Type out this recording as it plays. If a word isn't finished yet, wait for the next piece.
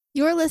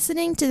You're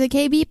listening to the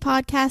KB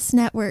Podcast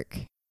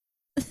Network.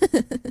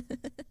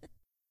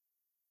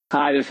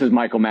 Hi, this is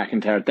Michael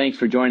McIntyre. Thanks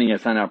for joining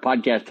us on our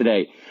podcast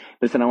today.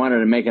 Listen, I wanted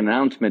to make an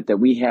announcement that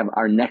we have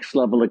our next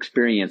level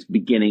experience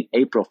beginning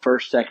April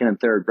 1st, 2nd, and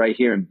 3rd right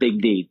here in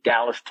Big D,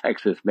 Dallas,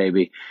 Texas,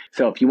 baby.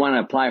 So if you want to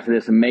apply for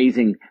this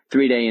amazing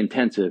 3-day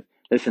intensive,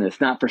 listen, it's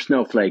not for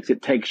snowflakes.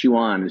 It takes you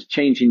on. It's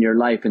changing your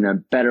life in a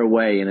better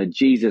way, in a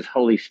Jesus,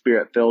 Holy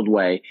Spirit-filled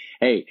way.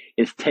 Hey,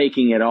 it's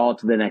taking it all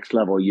to the next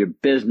level. Your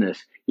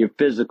business, your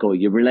physical,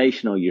 your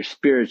relational, your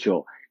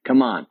spiritual.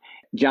 Come on.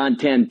 John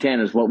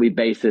 10:10 is what we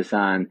base this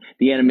on.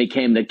 The enemy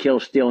came to kill,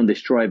 steal, and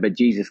destroy, but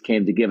Jesus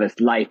came to give us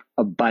life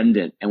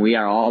abundant, and we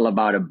are all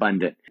about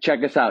abundant.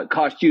 Check us out. It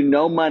costs you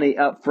no money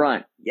up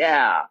front.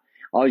 Yeah.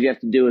 All you have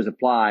to do is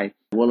apply.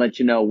 We'll let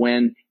you know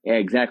when,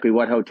 exactly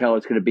what hotel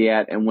it's going to be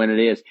at, and when it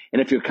is.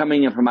 And if you're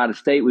coming in from out of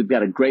state, we've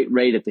got a great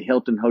rate at the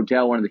Hilton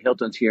Hotel, one of the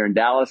Hiltons here in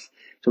Dallas,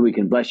 so we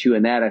can bless you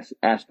in that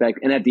aspect.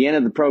 And at the end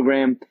of the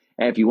program,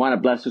 if you want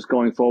to bless us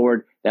going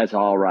forward, that's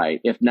all right.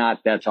 If not,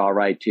 that's all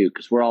right too,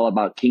 because we're all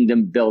about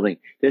kingdom building.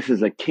 This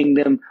is a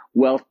kingdom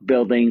wealth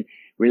building,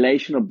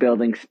 relational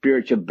building,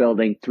 spiritual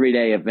building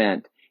 3-day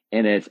event,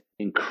 and it's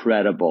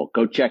incredible.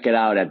 Go check it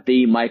out at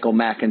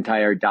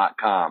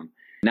themichaelmcintyre.com.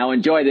 Now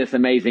enjoy this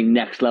amazing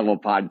Next Level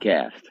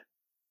podcast.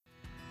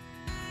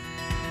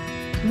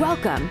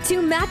 Welcome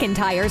to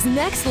McIntyre's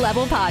Next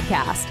Level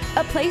Podcast,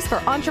 a place for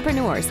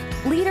entrepreneurs,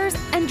 leaders,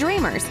 and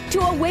dreamers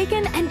to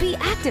awaken and be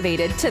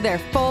activated to their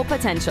full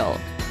potential.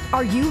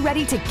 Are you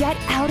ready to get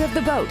out of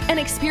the boat and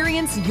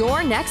experience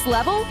your next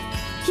level?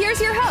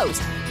 Here's your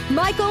host,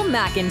 Michael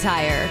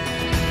McIntyre.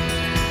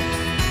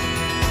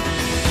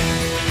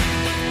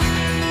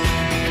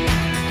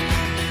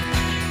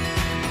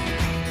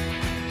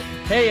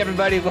 Hey,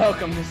 everybody.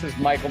 Welcome. This is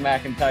Michael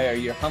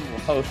McIntyre, your humble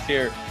host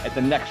here at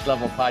the Next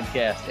Level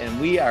Podcast. And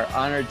we are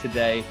honored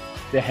today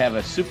to have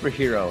a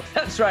superhero.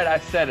 That's right. I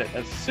said it.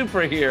 A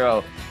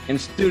superhero in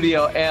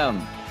Studio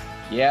M.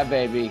 Yeah,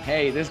 baby.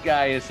 Hey, this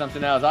guy is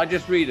something else. I'll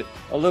just read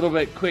a little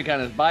bit quick on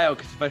his bio,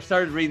 because if I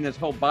started reading this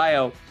whole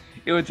bio,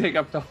 it would take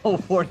up the whole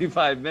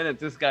 45 minutes.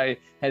 This guy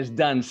has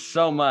done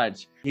so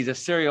much. He's a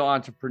serial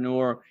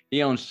entrepreneur.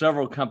 He owns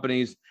several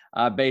companies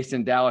based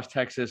in Dallas,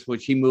 Texas,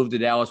 which he moved to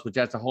Dallas, which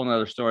that's a whole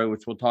nother story,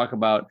 which we'll talk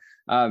about.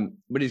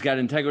 But he's got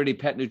Integrity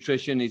Pet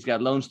Nutrition. He's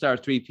got Lone Star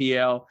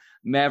 3PL,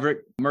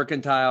 Maverick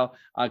Mercantile,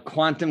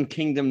 Quantum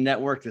Kingdom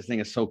Network. This thing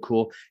is so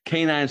cool.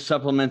 Canine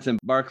Supplements and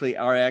Barkley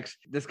RX.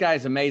 This guy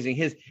is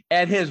amazing.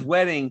 At his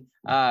wedding,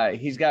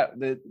 he's got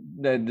the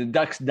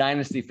Ducks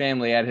Dynasty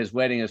family at his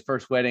wedding, his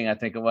first wedding, I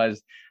think it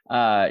was.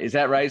 Is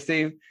that right,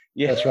 Steve?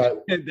 Yeah, that's right.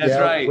 That's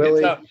right.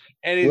 Willie,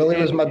 Willie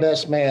was my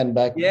best man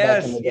back in the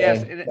day.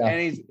 Yes.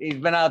 And he's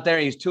been out there.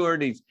 He's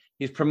toured. He's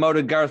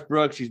promoted Garth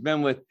Brooks. He's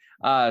been with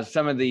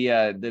some of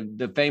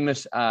the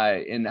famous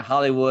in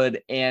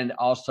Hollywood and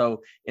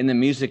also in the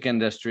music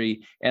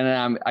industry.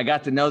 And I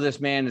got to know this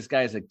man. This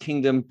guy is a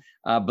kingdom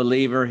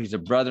believer. He's a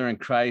brother in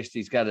Christ.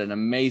 He's got an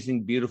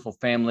amazing, beautiful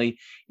family.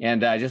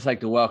 And I just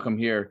like to welcome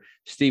here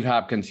Steve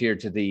Hopkins here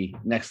to the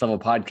Next Level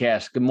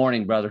Podcast. Good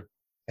morning, brother.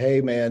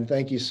 Hey, man.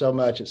 Thank you so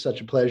much. It's such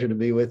a pleasure to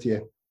be with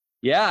you.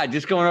 Yeah,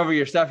 just going over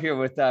your stuff here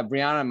with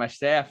Brianna and my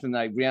staff, and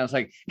Brianna's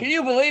like, "Can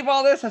you believe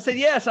all this?" I said,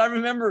 "Yes, I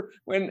remember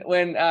when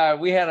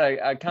we had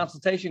a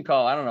consultation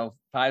call. I don't know,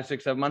 5,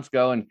 6, 7 months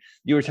ago, and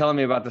you were telling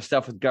me about the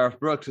stuff with Garth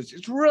Brooks.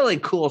 It's really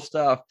cool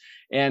stuff,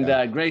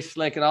 and Grace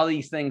Slick and all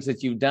these things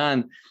that you've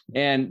done,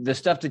 and the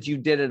stuff that you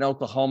did in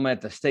Oklahoma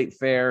at the state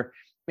fair.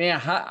 Man,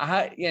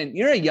 and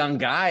you're a young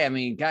guy. I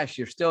mean, gosh,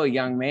 you're still a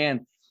young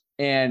man."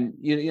 And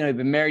you've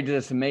been married to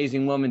this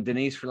amazing woman,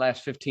 Denise, for the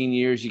last 15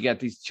 years. You got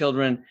these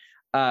children.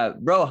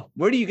 Bro,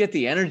 where do you get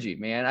the energy,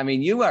 man? I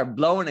mean, you are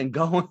blowing and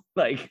going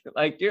like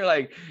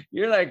you're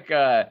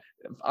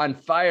on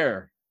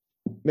fire.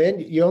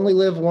 Man, you only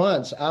live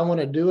once. I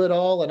want to do it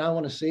all, and I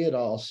want to see it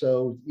all.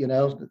 So,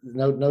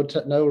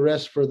 no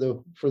rest for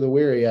the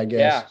weary, I guess.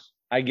 Yeah,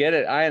 I get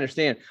it. I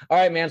understand. All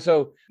right, man.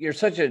 So you're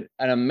such an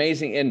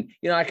amazing, and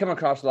I come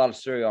across a lot of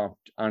serial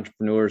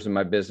entrepreneurs in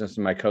my business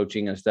and my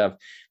coaching and stuff,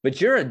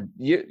 but you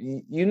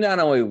not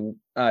only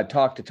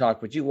talk the talk,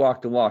 but you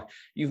walk the walk.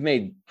 You've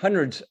made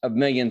hundreds of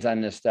millions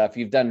on this stuff.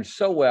 You've done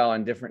so well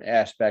on different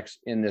aspects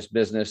in this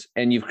business,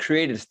 and you've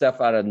created stuff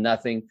out of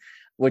nothing,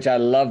 which I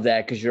love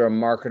that, because you're a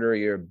marketer,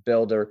 you're a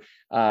builder.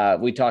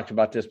 We talked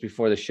about this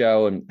before the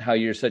show, and how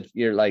you're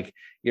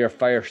a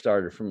fire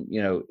starter from,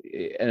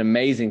 an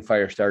amazing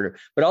fire starter.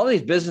 But all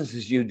these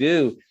businesses you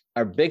do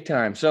are big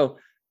time. So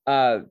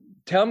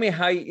tell me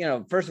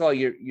how, first of all,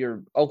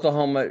 your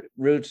Oklahoma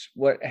roots,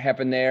 what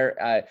happened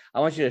there. I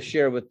want you to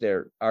share with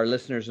our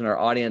listeners and our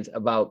audience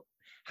about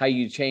how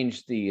you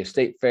changed the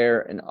state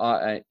fair in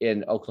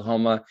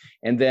Oklahoma,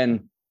 and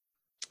then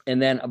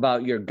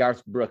about your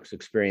Garth Brooks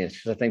experience,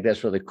 because I think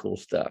that's really cool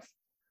stuff.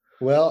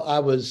 Well, I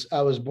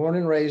was born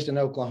and raised in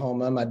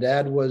Oklahoma. My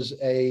dad was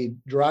a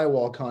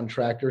drywall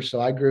contractor, so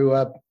I grew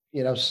up,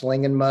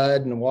 slinging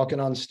mud and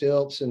walking on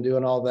stilts and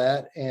doing all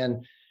that.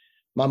 And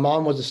My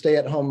mom was a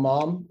stay-at-home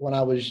mom when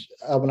I was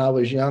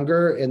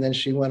younger, and then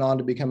she went on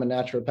to become a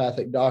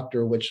naturopathic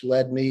doctor, which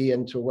led me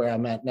into where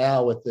I'm at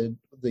now with the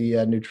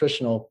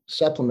nutritional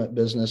supplement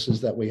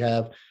businesses that we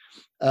have.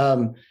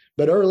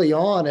 But early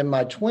on in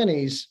my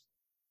 20s,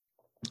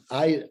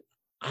 I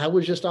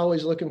was just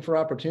always looking for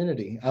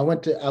opportunity. I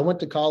went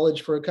to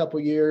college for a couple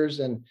of years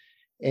and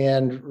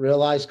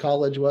realized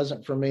college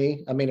wasn't for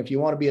me. I mean, if you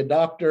want to be a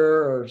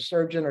doctor or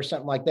surgeon or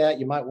something like that,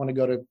 you might want to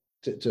go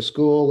to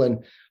school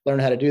and learn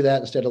how to do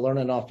that instead of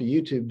learning off of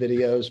YouTube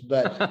videos.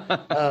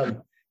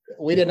 But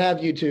we didn't have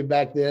YouTube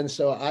back then.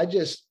 So I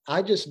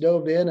just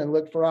dove in and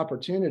looked for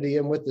opportunity.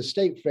 And with the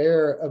State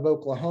Fair of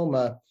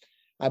Oklahoma,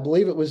 I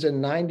believe it was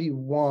in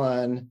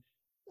 91,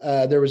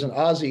 there was an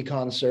Ozzy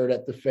concert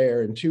at the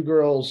fair, and 2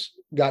 girls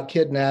got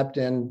kidnapped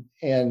and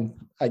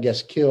I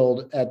guess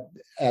killed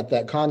at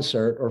that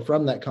concert or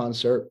from that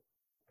concert.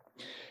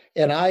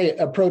 And I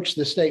approached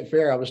the State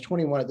Fair. I was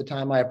 21 at the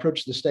time. I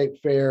approached the State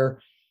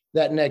Fair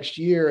that next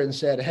year and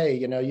said, hey,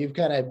 you've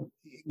kind of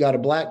got a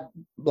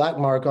black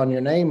mark on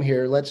your name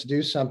here. Let's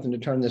do something to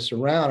turn this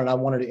around. And I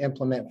wanted to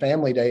implement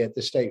Family Day at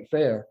the State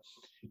Fair.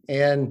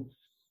 And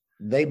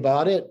they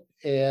bought it.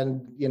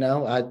 And,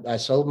 I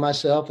sold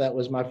myself. That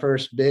was my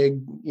first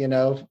big,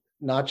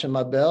 notch in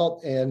my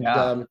belt.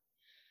 And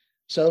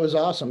so it was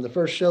awesome. The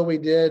first show we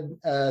did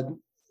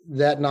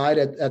that night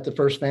at the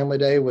first Family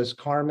Day was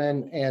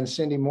Carmen and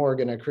Cindy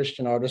Morgan, a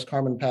Christian artist.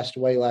 Carmen passed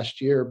away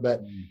last year,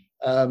 but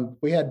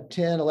we had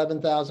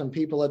 11,000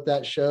 people at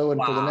that show.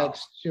 And for the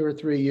next 2 or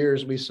 3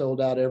 years, we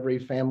sold out every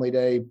Family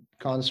Day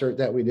concert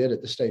that we did at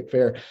the State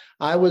Fair.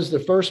 I was the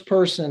first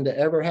person to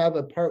ever have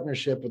a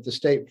partnership with the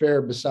State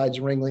Fair besides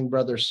Ringling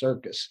Brothers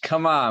Circus.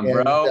 Come on,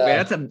 bro.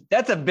 Man,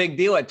 that's a big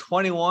deal at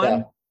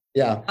 21.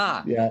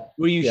 Yeah.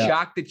 Were you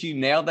shocked that you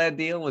nailed that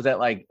deal? Was that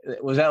like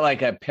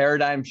a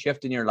paradigm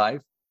shift in your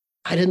life?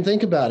 I didn't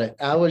think about it.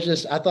 I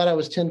thought I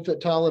was 10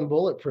 foot tall and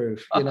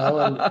bulletproof, and I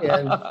love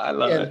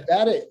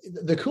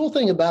it. The cool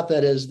thing about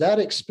that is that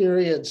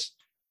experience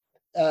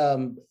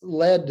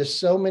led to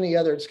so many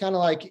other, it's kind of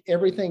like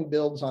everything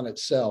builds on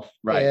itself.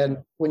 Right. And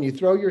when you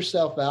throw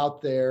yourself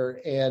out there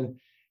and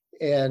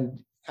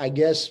I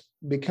guess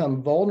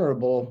become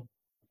vulnerable,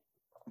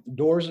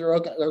 doors are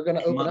going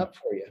to open up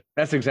for you.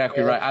 That's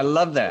exactly right. I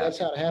love that. So that's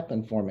how it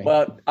happened for me.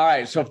 Well, all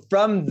right. So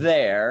from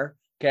there,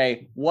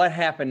 okay, what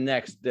happened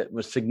next that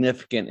was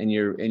significant in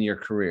your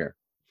career?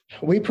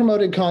 We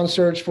promoted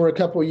concerts for a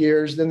couple of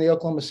years. Then the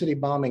Oklahoma City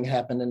bombing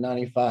happened in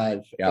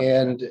 95. Yep.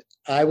 And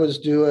I was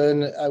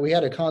we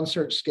had a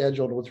concert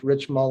scheduled with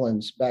Rich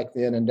Mullins back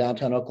then in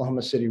downtown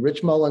Oklahoma City.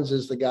 Rich Mullins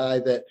is the guy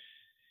that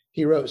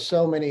he wrote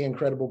so many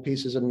incredible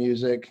pieces of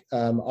music.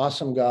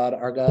 Awesome God.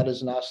 Our God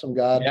is an awesome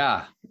God.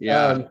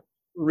 Yeah.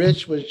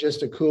 Rich was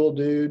just a cool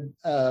dude.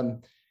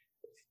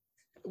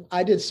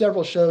 I did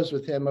several shows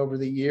with him over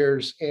the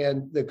years.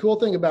 And the cool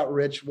thing about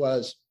Rich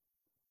was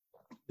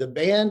the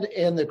band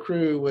and the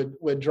crew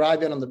would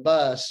drive in on the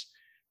bus.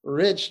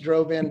 Rich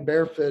drove in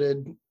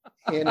barefooted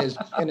in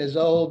his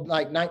old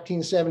like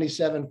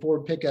 1977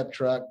 Ford pickup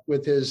truck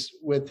with his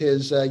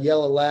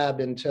yellow lab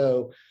in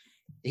tow.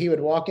 He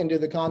would walk into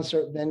the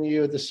concert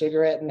venue with a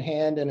cigarette in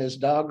hand and his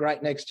dog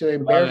right next to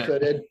him,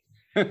 barefooted,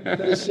 put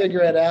his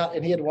cigarette out,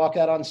 and he'd walk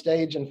out on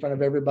stage in front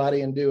of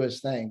everybody and do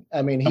his thing.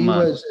 I mean, he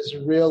was as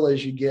real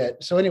as you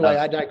get. So anyway,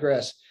 I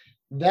digress.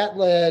 That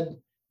led,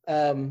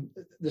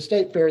 the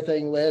State Fair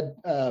thing led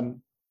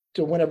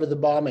to whenever the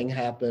bombing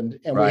happened,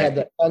 and we had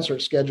that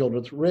concert scheduled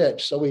with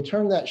Rich. So we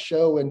turned that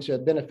show into a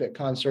benefit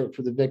concert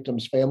for the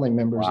victims' family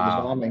members of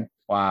the bombing.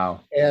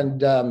 Wow.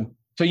 And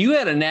so you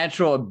had a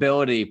natural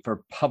ability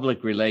for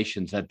public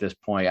relations at this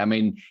point. I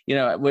mean,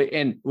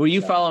 and were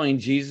you following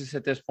Jesus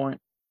at this point?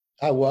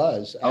 I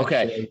was. Actually.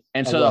 Okay.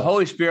 And so the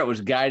Holy Spirit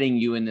was guiding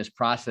you in this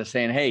process,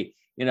 saying, hey,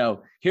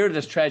 here's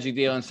this tragic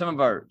deal. And some of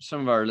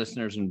our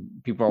listeners and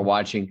people are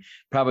watching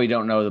probably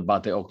don't know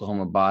about the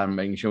Oklahoma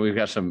bombing. So we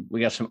got some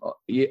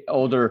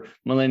older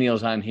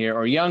millennials on here,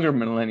 or younger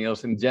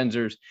millennials and Gen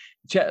Zers.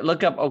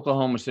 Look up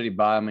Oklahoma City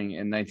bombing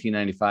in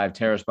 1995,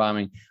 terrorist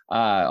bombing,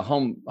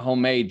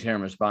 homemade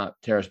terrorist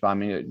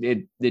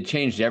bombing. It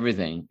changed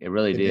everything. It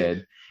really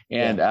did.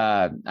 And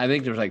I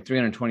think there was like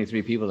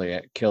 323 people that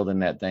got killed in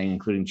that thing,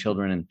 including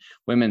children and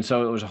women.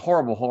 So it was a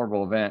horrible,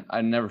 horrible event.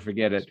 I'd never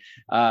forget it.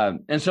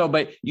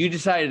 But you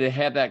decided to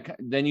have that.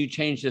 Then you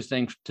changed this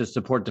thing to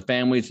support the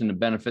families and the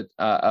benefit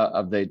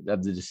of the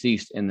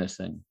deceased in this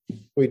thing.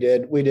 We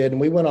did. And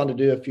we went on to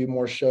do a few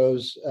more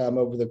shows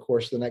over the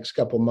course of the next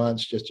couple of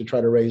months just to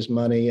try to raise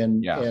money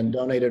and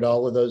donated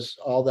all those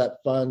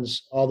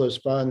funds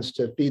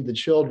to Feed the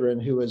Children,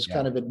 who was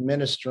kind of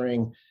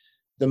administering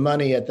the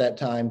money at that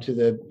time to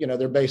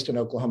they're based in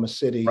Oklahoma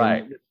City,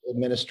 right,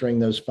 administering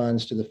those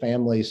funds to the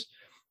families.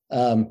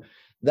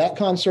 That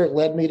concert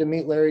led me to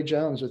meet Larry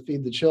Jones with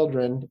Feed the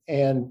Children.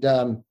 And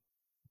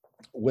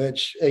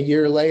which a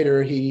year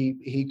later,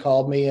 he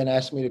called me and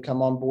asked me to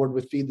come on board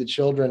with Feed the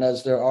Children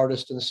as their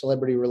artist and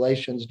celebrity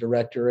relations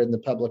director in the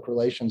public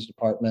relations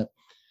department.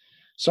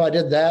 So I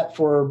did that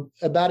for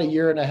about a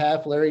year and a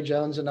half. Larry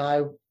Jones and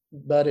I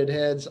butted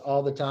heads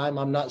all the time.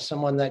 I'm not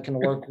someone that can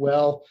work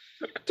well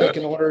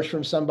taking orders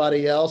from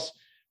somebody else.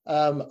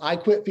 I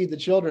quit Feed the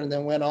Children and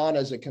then went on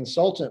as a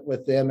consultant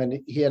with them, and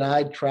he and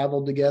I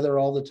traveled together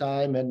all the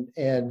time,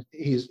 and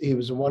he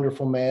was a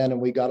wonderful man, and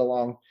we got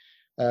along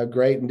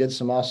great and did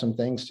some awesome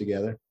things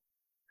together.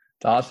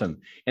 It's awesome.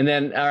 And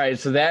then, all right,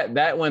 so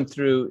that went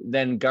through,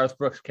 then Garth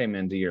Brooks came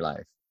into your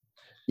life.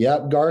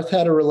 Yep. Garth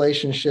had a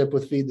relationship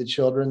with Feed the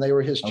Children. They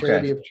were his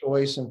charity of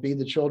choice, and Feed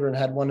the Children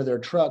had one of their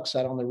trucks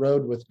out on the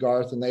road with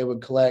Garth, and they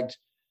would collect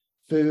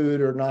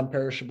food or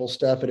non-perishable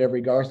stuff at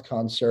every Garth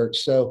concert.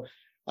 So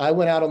I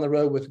went out on the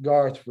road with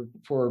Garth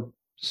for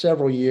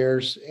several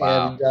years.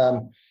 Wow.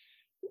 And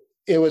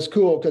it was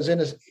cool because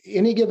in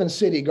any given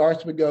city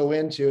Garth would go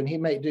into, and he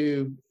might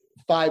do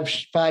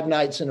five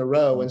nights in a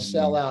row and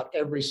sell out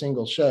every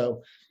single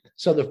show.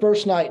 So the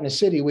first night in a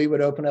city, we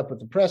would open up with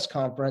the press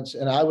conference,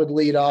 and I would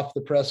lead off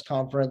the press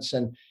conference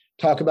and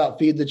talk about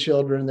Feed the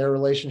Children, their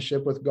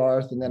relationship with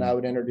Garth. And then I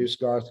would introduce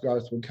Garth.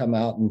 Garth would come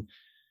out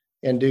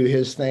and do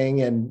his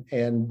thing.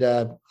 And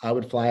I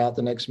would fly out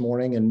the next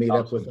morning and meet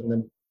up with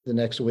him the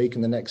next week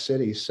in the next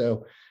city.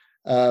 So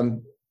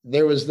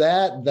there was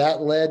that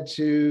led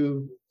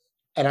to,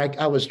 and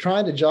I was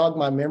trying to jog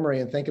my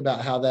memory and think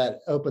about how that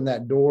opened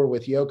that door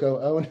with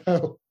Yoko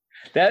Ono.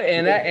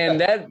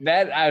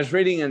 That I was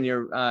reading in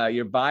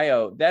your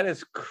bio, that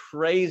is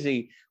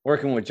crazy,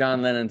 working with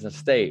John Lennon's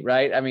estate,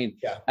 right? I mean,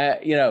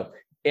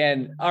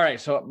 and all right.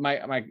 So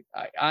my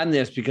on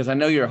this, because I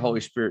know you're a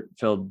Holy Spirit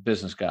filled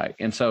business guy.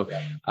 And so,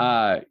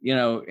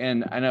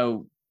 and I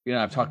know,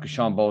 I've talked to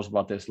Sean Bowles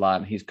about this a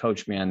lot, and he's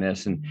coached me on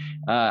this. And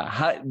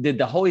how did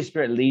the Holy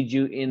Spirit lead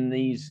you in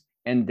these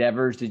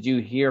endeavors? Did you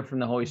hear from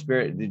the Holy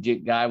Spirit?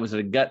 Was it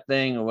a gut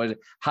thing, or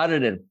how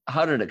did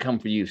it come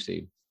for you,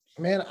 Steve?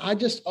 Man, I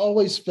just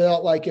always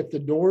felt like if the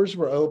doors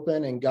were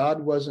open and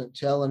God wasn't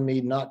telling me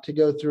not to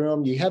go through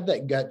them, you have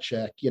that gut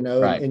check,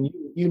 right. And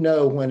you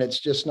know when it's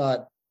just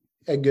not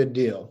a good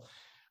deal.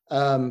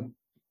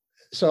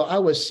 So I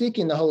was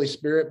seeking the Holy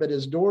Spirit, but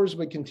as doors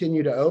would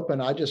continue to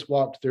open, I just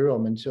walked through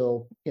them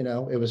until,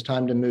 it was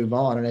time to move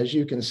on. And as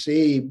you can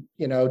see,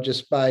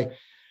 just by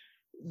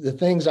the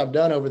things I've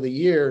done over the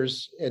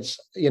years, it's,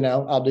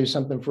 I'll do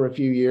something for a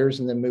few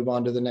years and then move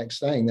on to the next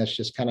thing. That's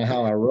just kind of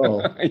how I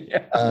roll.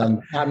 Yeah.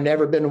 I've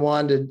never been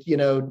one to,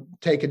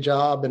 take a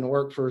job and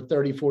work for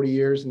 30, 40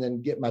 years and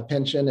then get my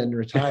pension and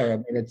retire. I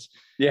mean, it's.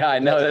 Yeah, I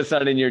know that's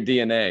not in your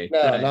DNA.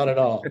 No, right? Not at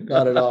all.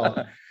 Not at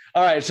all.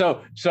 All right.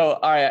 So all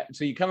right.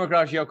 So you come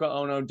across Yoko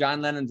Ono,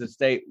 John Lennon's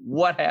estate.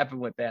 What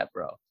happened with that,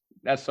 bro?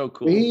 That's so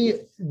cool.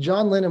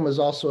 John Lennon was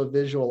also a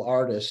visual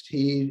artist.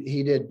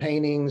 He did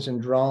paintings and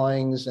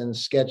drawings and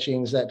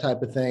sketchings, that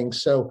type of thing.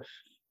 So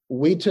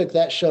we took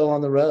that show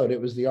on the road.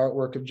 It was the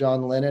artwork of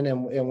John Lennon,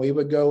 and we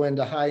would go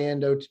into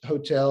high-end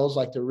hotels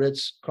like the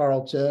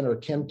Ritz-Carlton or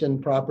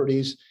Kimpton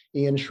properties,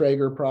 Ian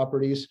Schrager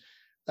properties.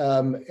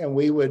 And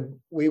we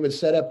would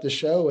set up the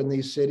show in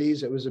these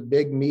cities. It was a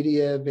big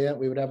media event.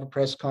 We would have a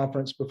press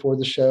conference before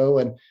the show,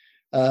 and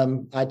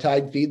I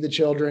tied Feed the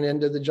Children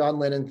into the John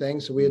Lennon thing.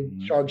 So we had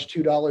charged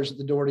 $2 at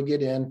the door to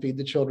get in. Feed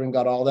the Children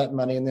got all that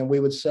money. And then we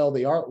would sell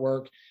the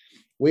artwork.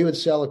 We would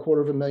sell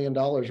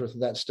 $250,000 worth of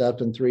that stuff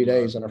in 3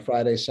 days on a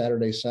Friday,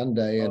 Saturday,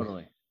 Sunday.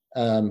 Totally.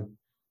 And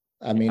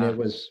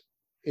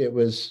it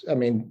was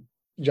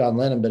John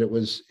Lennon, but it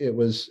was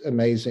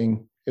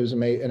amazing. It was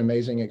an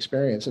amazing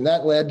experience. And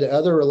that led to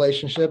other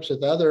relationships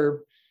with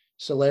other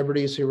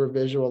celebrities who were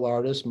visual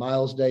artists: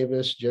 Miles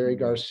Davis, Jerry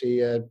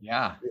Garcia,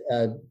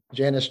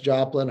 Janis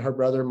Joplin, her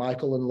brother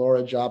Michael and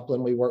Laura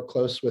Joplin. We worked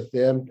close with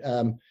them,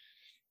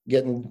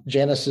 getting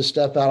Janis's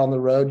stuff out on the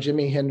road.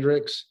 Jimi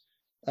Hendrix,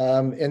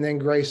 and then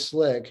Grace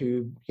Slick,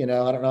 who I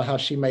don't know how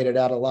she made it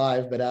out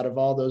alive, but out of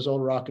all those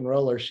old rock and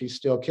rollers, she's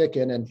still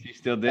kicking, and she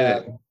still did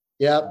it.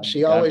 Yep,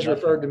 she always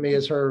referred to me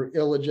as her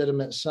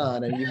illegitimate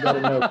son, and you've got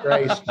to know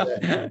Grace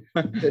to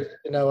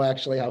know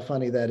actually how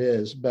funny that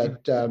is.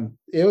 But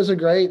it was a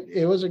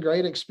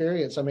great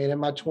experience. I mean, in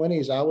my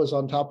 20s, I was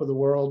on top of the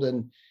world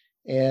and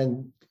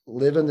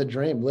living the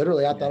dream.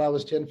 Literally, I thought I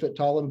was 10 foot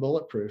tall and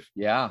bulletproof.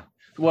 Yeah.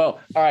 Well,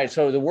 all right.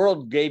 So the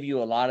world gave you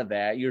a lot of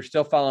that. You're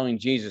still following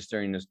Jesus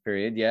during this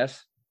period,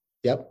 yes?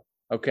 Yep.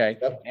 Okay.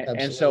 Yep,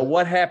 and so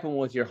what happened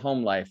with your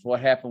home life? What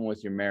happened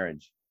with your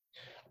marriage?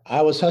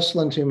 I was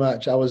hustling too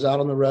much. I was out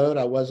on the road.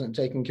 I wasn't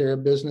taking care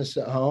of business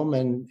at home,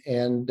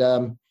 and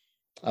I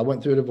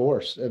went through a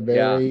divorce, a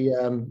very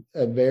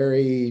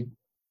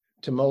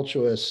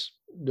tumultuous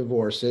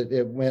divorce.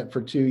 It went for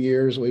 2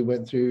 years. We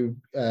went through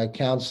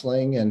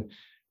counseling and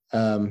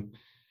tried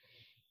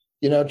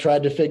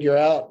to figure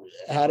out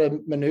how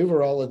to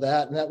maneuver all of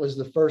that. And that was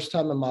the first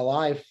time in my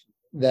life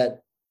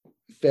that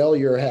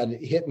failure had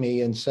hit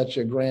me in such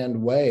a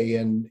grand way,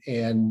 and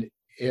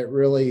it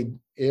really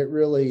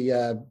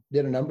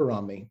did a number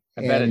on me.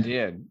 I bet it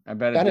did.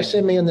 Kind of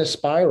sent me in this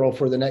spiral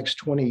for the next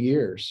 20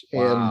 years.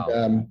 Wow.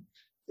 And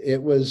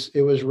it was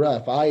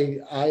rough. I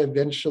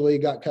eventually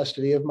got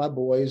custody of my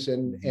boys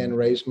and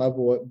raised my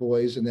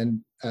boys, and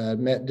then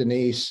met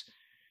Denise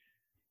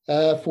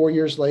 4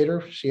 years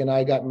later. She and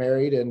I got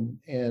married, and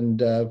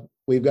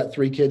We've got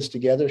 3 kids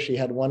together. She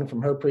had 1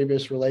 from her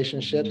previous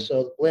relationship. Mm-hmm.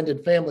 So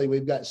blended family,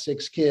 we've got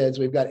 6 kids.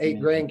 We've got 8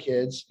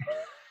 grandkids.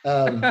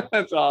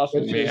 That's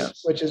awesome,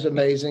 which is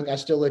amazing. I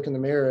still look in the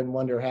mirror and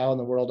wonder how in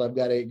the world I've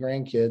got 8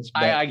 grandkids.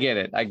 But I get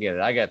it. I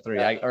got 3.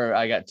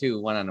 I got 2,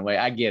 1 on the way.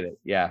 I get it.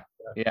 Yeah.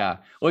 Yeah.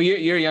 Well,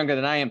 you're younger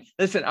than I am.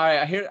 Listen, all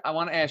right. I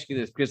want to ask you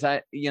this because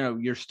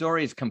your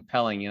story is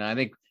compelling. I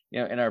think,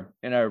 in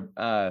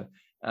our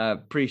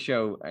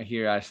pre-show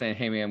here, I was saying,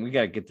 hey man, we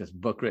got to get this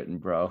book written,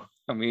 bro.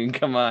 I mean,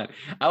 come on.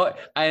 I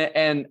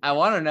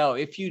want to know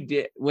if you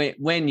did,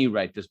 when you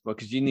write this book,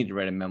 because you need to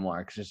write a memoir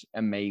because it's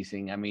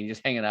amazing. I mean,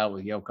 just hanging out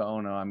with Yoko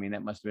Ono. I mean,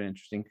 that must have been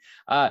interesting.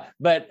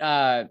 But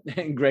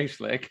Grace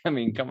Slick, I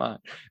mean, come on.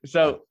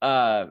 So,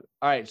 all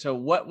right. So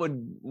what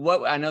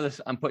I know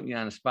this, I'm putting you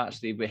on the spot,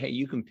 Steve, but hey,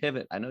 you can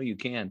pivot. I know you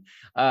can.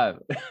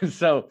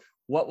 So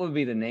what would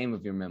be the name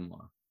of your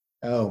memoir?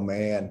 Oh,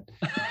 man.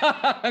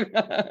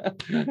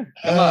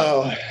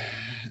 Oh,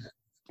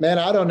 man,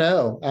 I don't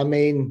know. I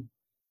mean,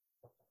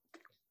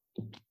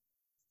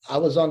 I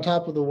was on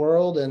top of the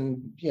world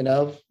and,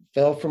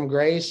 fell from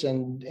grace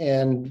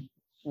and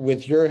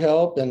with your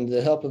help and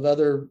the help of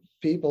other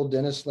people,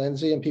 Dennis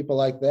Lindsay and people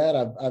like that,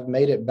 I've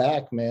made it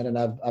back, man. And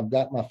I've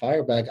got my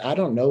fire back. I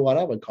don't know what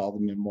I would call the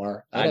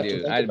memoir. I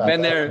do. I've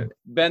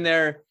been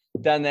there,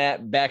 done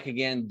that, back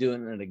again,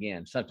 doing it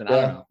again. Something. Yeah.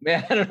 I don't know.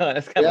 Man, I don't know.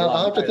 That's kind of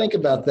I'll have to think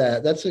about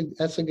that. That's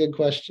a good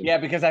question. Yeah,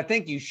 because I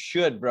think you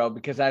should, bro,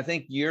 because I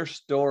think your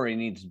story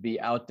needs to be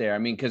out there. I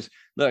mean, because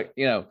look,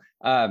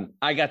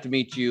 I got to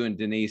meet you and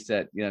Denise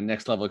at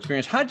Next Level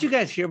Experience. How did you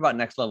guys hear about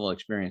Next Level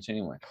Experience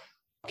anyway?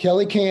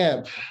 Kelly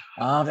Camp.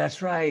 Oh,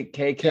 that's right.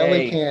 KK.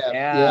 Kelly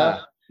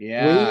Camp.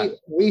 Yeah.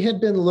 We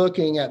had been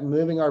looking at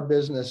moving our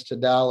business to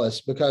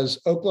Dallas because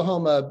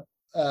Oklahoma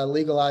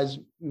legalized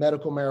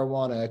medical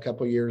marijuana a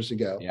couple of years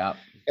ago. Yeah.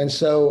 And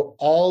so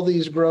all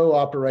these grow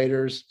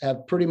operators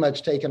have pretty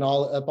much taken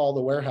all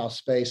the warehouse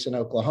space in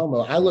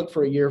Oklahoma. I looked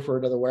for a year for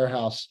another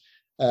warehouse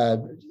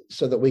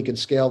so that we could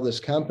scale this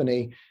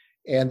company,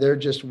 and there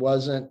just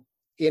wasn't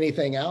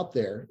anything out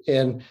there.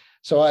 And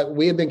so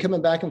we have been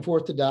coming back and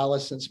forth to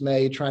Dallas since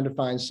May, trying to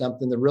find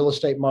something. The real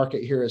estate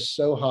market here is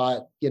so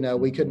hot.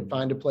 We couldn't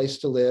find a place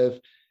to live.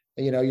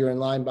 You're in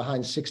line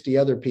behind 60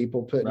 other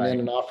people putting in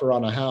an offer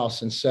on a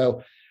house. And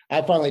so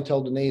I finally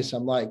told Denise,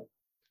 I'm like,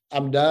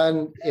 I'm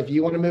done. If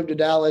you want to move to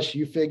Dallas,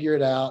 you figure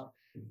it out.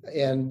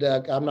 And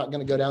I'm not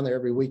going to go down there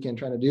every weekend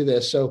trying to do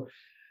this. So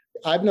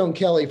I've known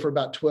Kelly for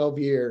about 12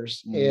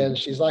 years and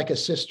she's like a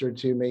sister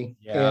to me.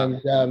 Yeah.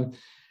 And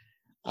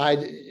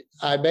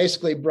I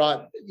basically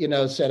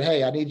said,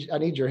 hey, I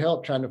need your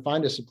help trying to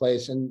find us a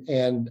place.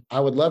 And I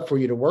would love for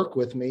you to work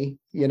with me,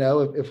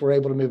 if we're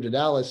able to move to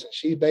Dallas.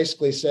 She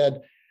basically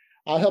said,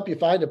 I'll help you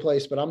find a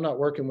place, but I'm not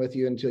working with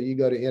you until you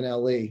go to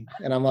NLE.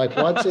 And I'm like,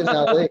 what's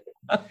NLE?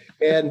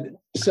 And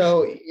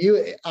so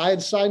I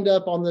had signed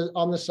up on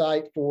the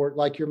site for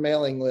like your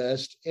mailing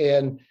list.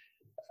 And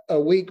a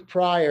week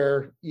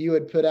prior, you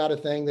had put out a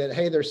thing that,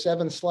 hey, there's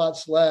 7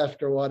 slots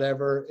left or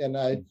whatever. And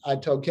I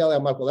told Kelly,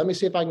 I'm like, well, let me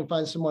see if I can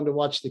find someone to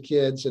watch the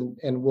kids and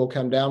we'll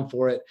come down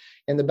for it.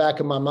 In the back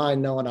of my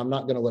mind, knowing I'm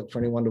not going to look for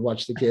anyone to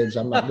watch the kids.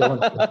 I'm not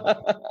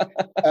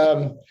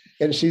going.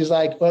 And she's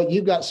like, well,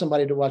 you've got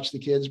somebody to watch the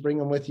kids, bring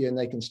them with you and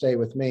they can stay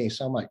with me.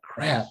 So I'm like,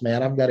 crap,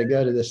 man, I've got to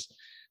go to this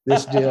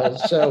deal.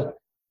 So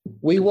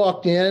we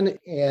walked in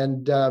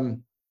and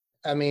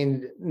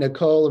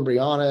Nicole and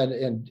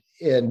Brianna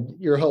and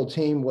your whole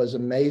team was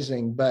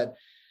amazing, but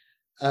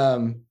I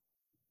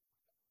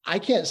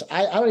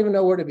don't even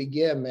know where to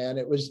begin, man.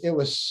 It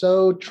was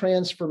so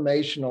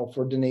transformational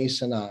for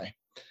Denise and I,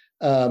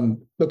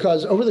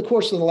 because over the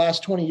course of the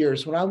last 20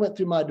 years, when I went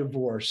through my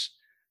divorce,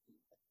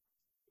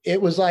 it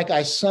was like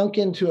I sunk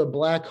into a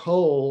black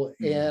hole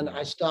and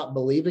I stopped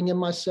believing in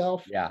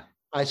myself. Yeah.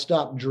 I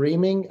stopped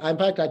dreaming. In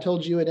fact, I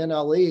told you at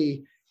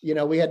NLE,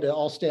 we had to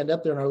all stand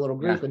up there in our little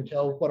group and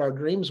tell what our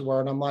dreams were.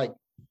 And I'm like,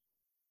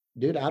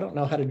 dude, I don't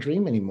know how to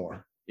dream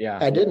anymore. Yeah.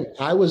 I didn't.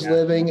 I was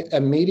living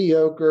a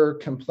mediocre,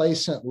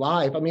 complacent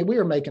life. I mean, we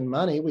were making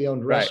money. We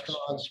owned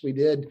restaurants. We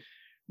did,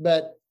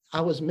 but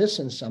I was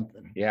missing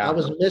something. Yeah. I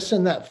was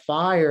missing that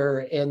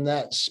fire and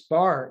that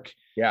spark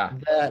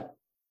that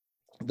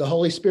the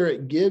Holy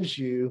Spirit gives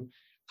you.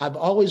 I've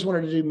always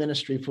wanted to do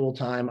ministry full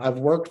time. I've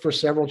worked for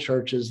several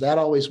churches. That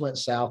always went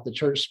south. The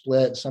church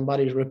split.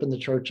 Somebody's ripping the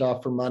church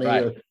off for money.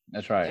 Right.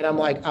 That's right. And I'm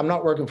like, I'm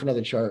not working for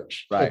another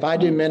church. Right. If I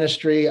do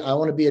ministry, I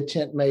want to be a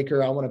tent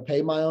maker. I want to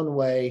pay my own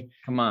way.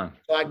 Come on.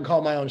 So I can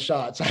call my own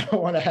shots. I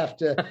don't want to have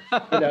to,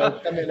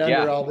 come in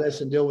under all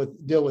this and deal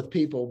with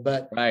people.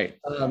 But I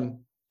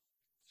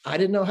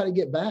didn't know how to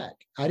get back.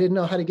 I didn't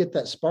know how to get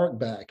that spark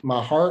back.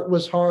 My heart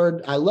was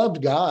hard. I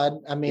loved God.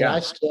 I mean, I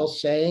still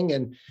sang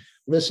and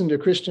listened to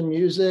Christian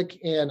music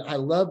and I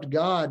loved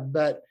God,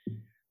 but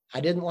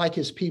I didn't like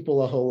his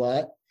people a whole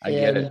lot. I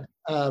get it.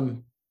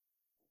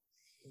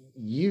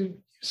 You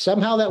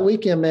somehow that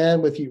weekend,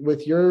 man, with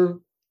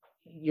your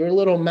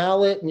little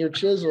mallet and your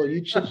chisel,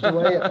 you chipped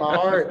away at my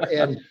heart.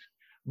 And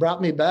brought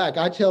me back.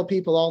 I tell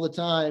people all the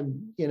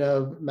time,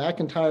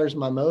 McIntyre's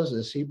my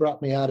Moses. He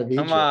brought me out of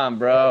Egypt. Come on,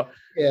 bro.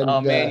 And,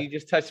 oh man, you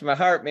just touched my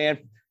heart, man.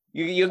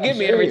 You'll get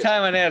me every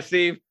time on that,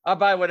 Steve. I'll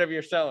buy whatever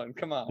you're selling.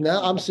 Come on. No,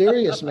 I'm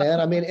serious, man.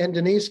 I mean, and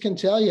Denise can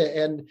tell you,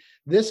 and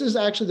this is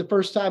actually the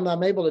first time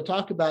I'm able to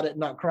talk about it,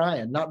 not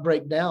crying, not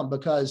break down,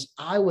 because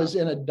I was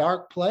in a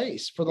dark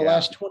place for the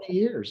last 20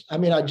 years. I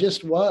mean, I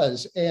just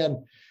was. And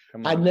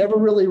I never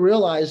really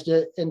realized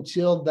it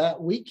until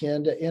that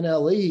weekend at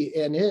NLE.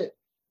 And it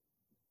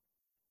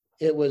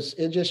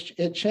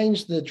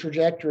changed the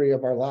trajectory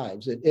of our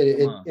lives.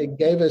 It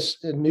gave us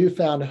a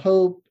newfound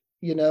hope.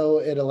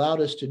 It allowed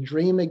us to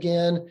dream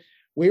again.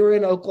 We were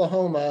in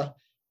Oklahoma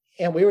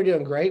and we were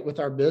doing great with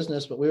our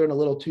business, but we were in a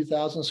little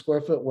 2,000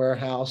 square foot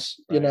warehouse.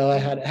 Right. I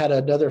had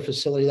another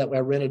facility that I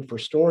rented for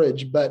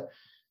storage, but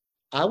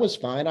I was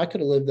fine. I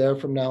could have lived there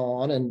from now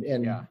on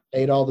and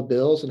paid all the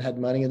bills and had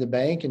money in the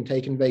bank and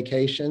taken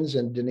vacations,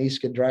 and Denise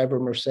could drive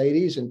her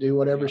Mercedes and do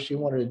whatever she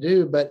wanted to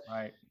do. But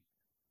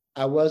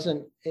there was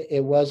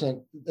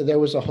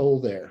a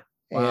hole there.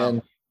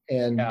 Wow.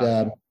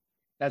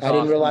 I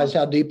didn't realize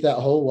how deep that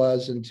hole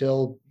was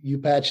until you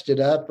patched it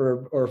up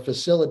or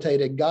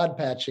facilitated God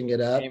patching it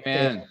up.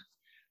 Amen.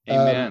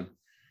 Amen.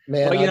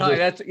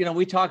 Man,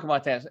 we talk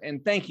about that,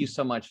 and thank you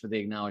so much for the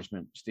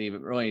acknowledgement, Steve.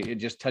 It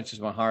just touches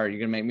my heart. You're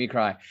going to make me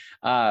cry.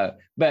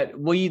 But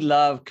we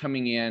love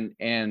coming in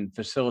and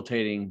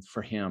facilitating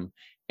for him,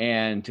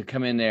 and to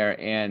come in there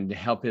and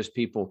help his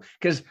people.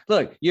 Because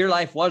look, your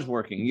life was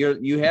working.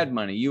 You had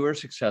money. You were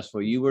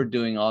successful. You were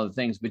doing all the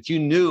things, but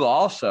you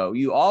also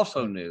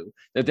knew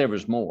that there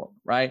was more,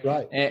 right?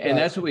 Right. And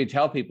that's what we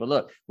tell people.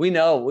 Look, we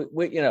know,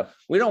 we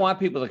don't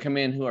want people to come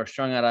in who are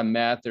strung out on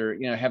meth or,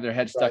 have their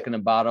head stuck in a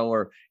bottle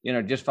or,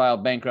 just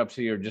filed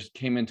bankruptcy or just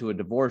came into a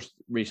divorce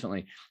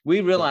recently.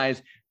 We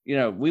realize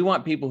we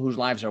want people whose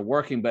lives are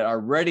working, but are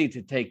ready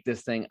to take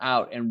this thing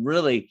out and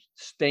really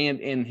stand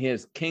in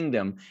his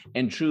kingdom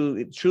and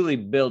truly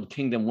build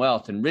kingdom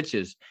wealth and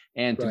riches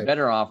and to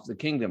better off the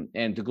kingdom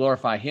and to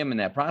glorify him in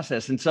that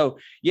process. And so,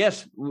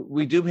 yes,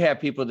 we do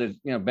have people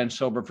that, been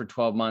sober for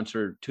 12 months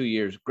or 2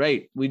 years.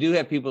 Great. We do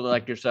have people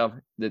like yourself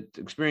that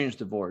experience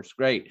divorce.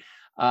 Great.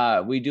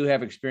 We do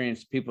have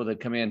experienced people that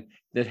come in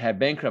that have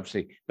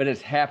bankruptcy, but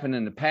it's happened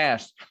in the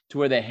past to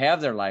where they have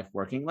their life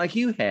working like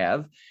you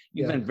have.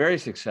 You've been very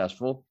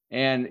successful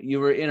and you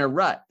were in a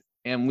rut,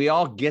 and we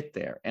all get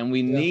there, and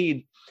we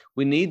need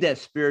that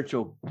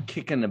spiritual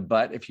kick in the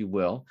butt, if you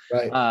will,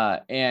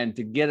 and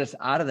to get us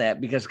out of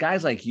that, because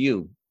guys like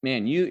you,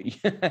 man,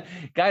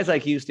 guys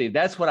like you, Steve,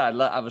 that's what I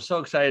love. I was so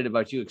excited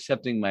about you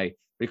accepting my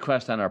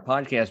request on our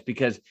podcast,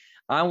 because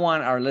I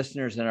want our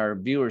listeners and our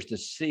viewers to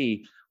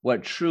see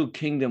what true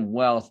kingdom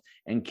wealth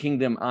and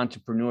kingdom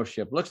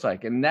entrepreneurship looks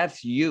like. And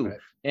that's you. Right.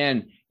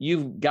 And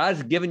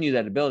God's given you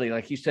that ability.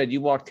 Like you said, you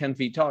walked 10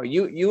 feet tall.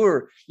 You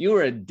were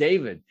a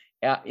David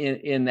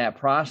in that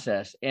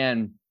process.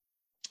 And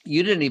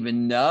you didn't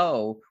even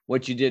know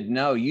what you didn't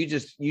know. You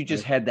just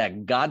had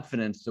that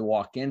Godfidence to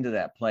walk into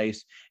that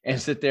place and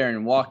sit there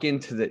and walk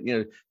into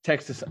the,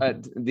 Texas,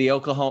 the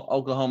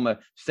Oklahoma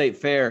State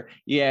Fair.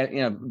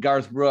 Yeah.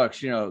 Garth Brooks,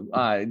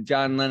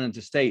 John Lennon's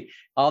estate,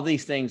 all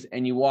these things.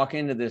 And you walk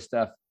into this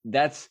stuff.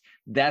 That's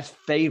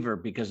favor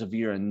because of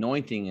your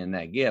anointing and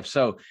that gift.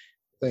 So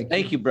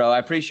thank you, bro. I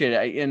appreciate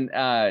it. And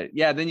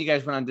then you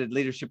guys went on to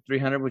Leadership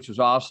 300, which was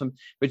awesome.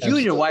 But you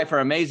and your wife are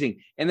amazing.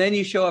 And then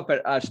you show up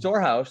at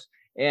Storehouse.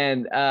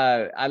 And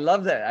I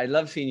love that. I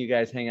love seeing you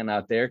guys hanging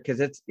out there, because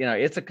it's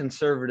a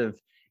conservative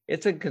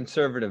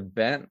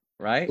bent,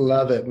 right?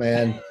 Love it,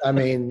 man. I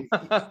mean,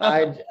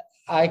 I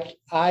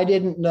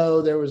didn't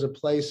know there was a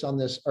place on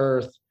this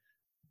earth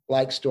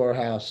like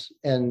Storehouse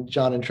and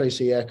John and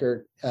Tracy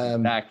Eckert.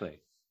 Exactly.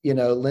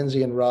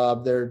 Lindsay and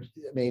Rob,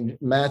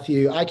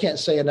 Matthew, I can't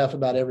say enough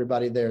about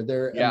everybody there.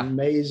 They're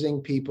amazing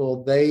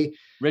people.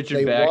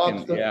 Richard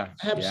Beck,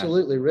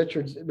 absolutely.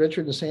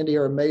 Richard and Sandy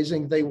are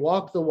amazing. They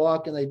walk the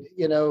walk, and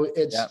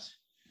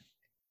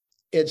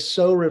it's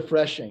so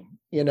refreshing.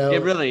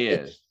 It really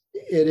is.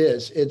 It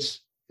is.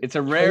 It's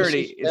a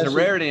rarity. It's a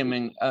rarity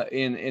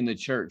in the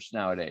church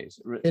nowadays.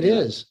 It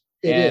is.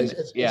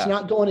 It's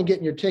not going and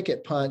getting your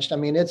ticket punched. I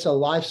mean, it's a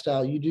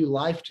lifestyle. You do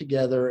life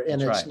together, and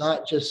it's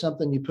not just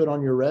something you put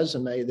on your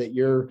resume that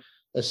you're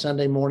a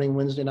Sunday morning,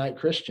 Wednesday night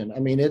Christian. I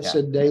mean, it's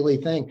a daily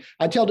thing.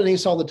 I tell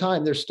Denise all the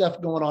time, there's stuff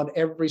going on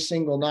every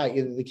single night.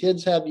 Either the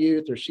kids have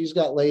youth, or she's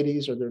got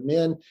ladies, or they're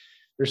men.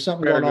 There's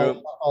something going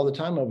on all the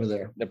time over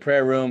there. The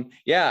prayer room.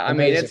 Yeah.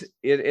 Amazing.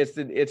 I mean,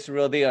 it's the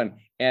real deal.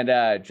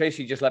 And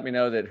Tracy just let me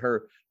know that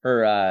her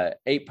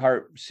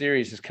 8-part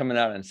series is coming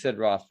out on Sid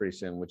Roth pretty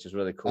soon, which is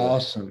really cool.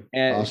 Awesome.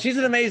 And she's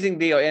an amazing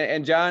deal.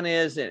 And John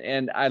is,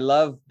 and I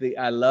love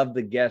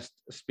the guest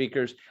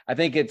speakers. I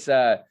think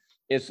now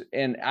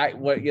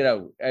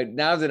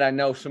that I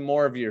know some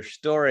more of your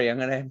story, I'm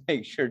going to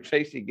make sure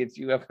Tracy gets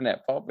you up in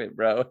that pulpit,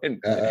 bro. And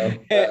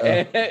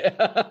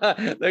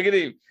look at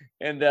him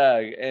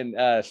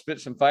and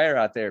spit some fire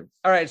out there.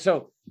 All right.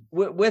 So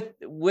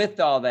with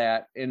all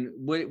that, and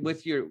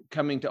with your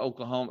coming to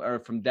Oklahoma, or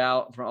from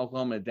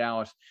Oklahoma to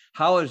Dallas,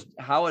 how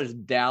is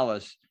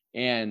Dallas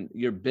and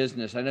your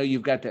business? I know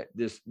you've got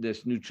this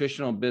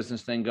nutritional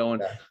business thing going.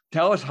 Yeah.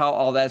 Tell us how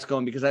all that's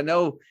going, because I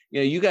know,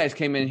 you guys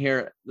came in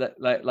here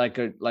like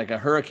a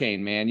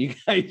hurricane, man. You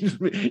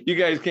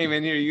guys came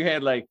in here. You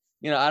had I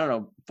don't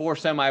know, 4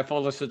 semi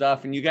full of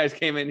stuff, and you guys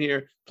came in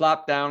here,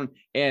 plopped down,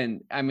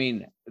 and I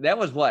mean, that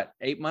was what,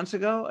 8 months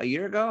ago, a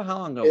year ago? How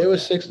long ago? It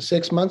was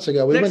 6 months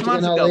ago. We went to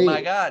NLE.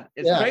 My God,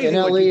 it's crazy.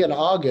 NLE in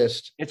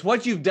August. It's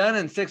what you've done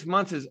in 6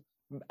 months is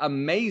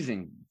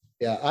amazing.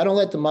 Yeah, I don't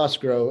let the moss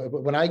grow.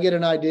 When I get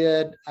an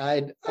idea,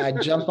 I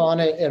jump on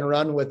it and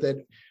run with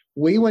it.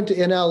 We went to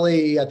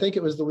NLE. I think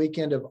it was the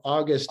weekend of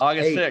August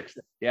 6th.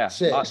 Yeah,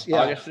 6th.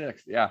 Yeah, August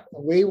 6th. Yeah.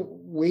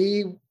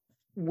 We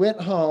went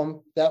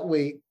home that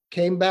week.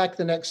 Came back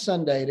the next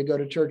Sunday to go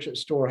to church at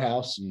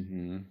Storehouse.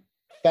 Mm-hmm.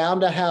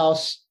 Found a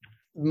house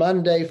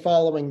Monday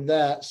following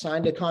that.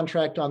 Signed a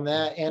contract on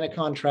that and a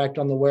contract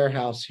on the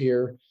warehouse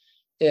here.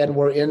 And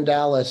we're in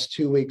Dallas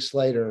 2 weeks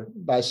later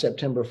by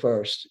September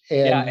 1st.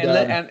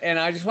 And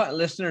I just want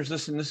listeners,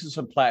 listen, this is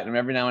some platinum.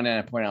 Every now and then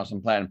I point out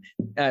some platinum.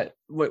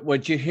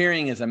 What you're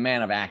hearing is a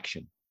man of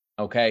action.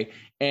 Okay.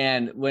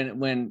 And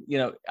when,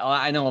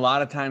 I know a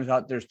lot of times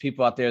there's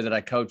people out there that I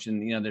coach,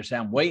 and, they're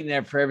saying, I'm waiting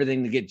there for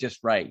everything to get just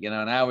right. And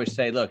I always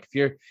say, look,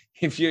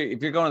 if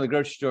you're going to the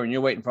grocery store and you're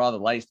waiting for all the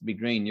lights to be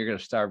green, you're going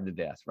to starve to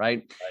death.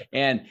 Right.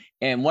 And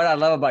what I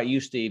love about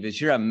you, Steve,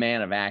 is you're a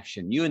man of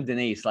action. You and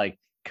Denise,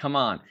 come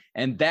on.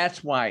 And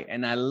that's why,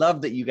 and I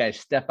love that you guys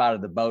step out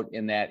of the boat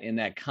in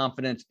that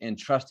confidence and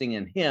trusting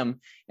in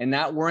him and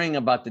not worrying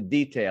about the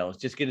details,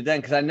 just get it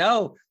done. Cause I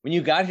know when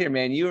you got here,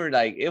 man, you were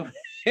like,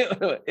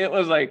 it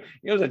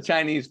was a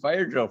Chinese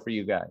fire drill for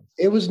you guys.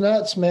 It was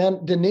nuts,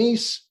 man.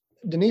 Denise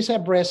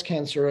had breast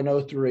cancer in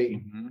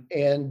 2003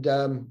 and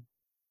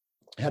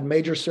had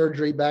major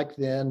surgery back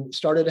then,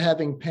 started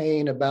having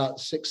pain about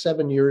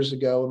 6-7 years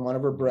ago in one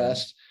of her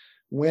breasts.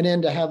 Went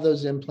in to have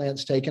those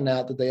implants taken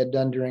out that they had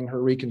done during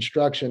her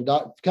reconstruction.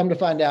 Come to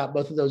find out,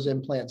 both of those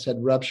implants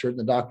had ruptured, and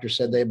the doctor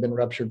said they had been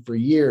ruptured for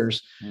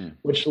years,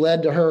 which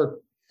led to her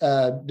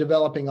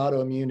developing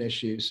autoimmune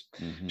issues.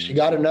 Mm-hmm. She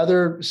got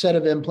another set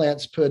of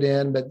implants put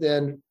in, but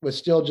then was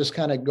still just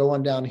kind of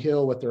going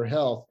downhill with her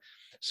health.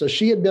 So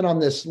she had been on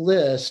this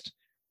list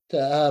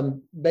to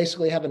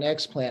basically have an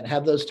explant,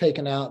 have those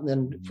taken out, and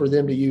then for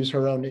them to use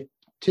her own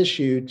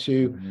tissue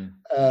to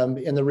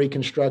in the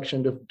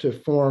reconstruction to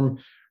form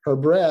her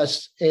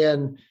breasts.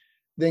 And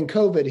then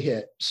COVID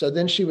hit. So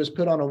then she was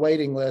put on a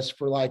waiting list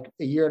for like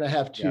a year and a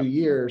half, 2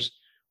 years.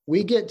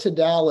 We get to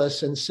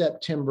Dallas in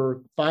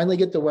September, finally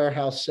get the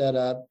warehouse set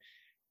up.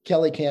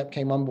 Kelly Camp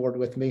came on board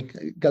with me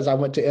because I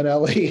went to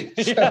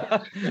NLE.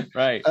 So,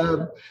 right.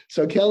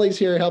 So Kelly's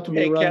here helping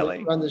me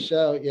run the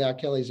show. Yeah,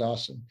 Kelly's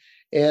awesome.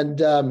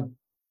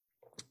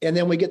 And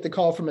then we get the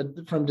call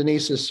from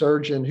Denise's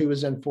surgeon, who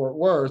was in Fort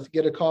Worth,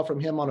 get a call from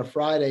him on a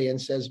Friday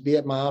and says, be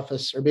at my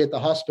office or be at the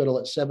hospital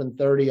at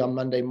 7:30 on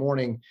Monday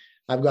morning.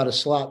 I've got a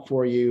slot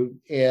for you.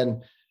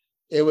 And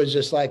it was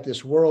just like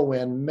this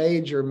whirlwind,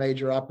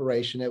 major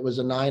operation. It was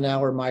a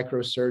 9-hour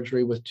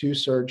microsurgery with 2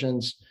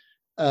 surgeons.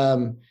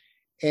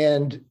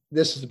 And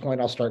this is the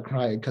point I'll start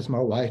crying because my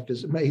wife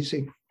is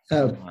amazing.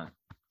 Come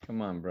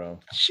on, bro.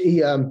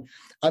 She,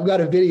 I've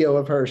got a video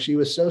of her. She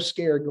was so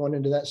scared going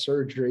into that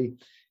surgery.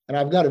 And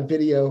I've got a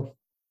video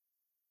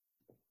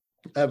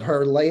of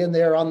her laying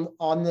there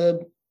on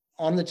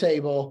the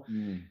table,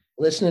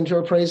 listening to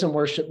her praise and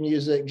worship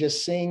music,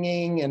 just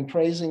singing and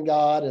praising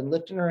God and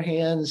lifting her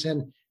hands,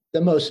 and the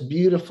most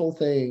beautiful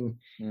thing.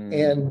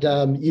 And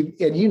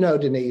you know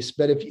Denise,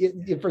 but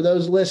if for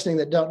those listening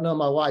that don't know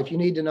my wife, you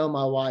need to know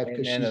my wife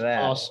because she's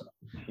awesome.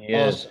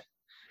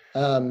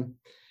 Awesome.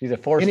 She's a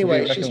force.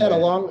 Anyway, she's had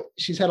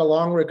a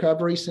long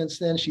recovery since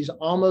then. She's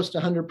almost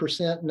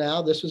 100%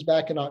 now. This was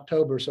back in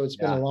October, so it's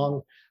been a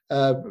long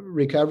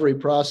recovery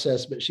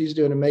process, but she's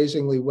doing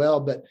amazingly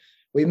well. But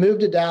we moved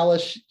to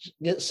Dallas,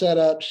 get set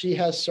up. She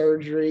has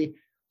surgery.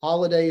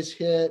 Holidays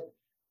hit.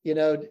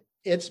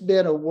 It's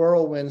been a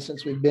whirlwind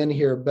since we've been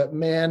here. But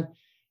man,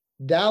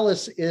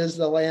 Dallas is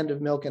the land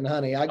of milk and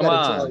honey. I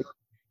got to tell you,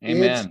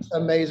 Amen. It's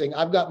amazing.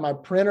 I've got my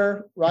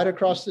printer right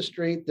across the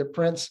street that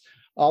prints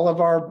all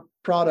of our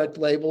product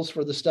labels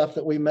for the stuff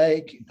that we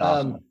make.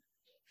 Awesome.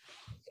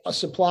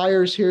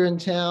 Suppliers here in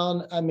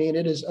town. I mean,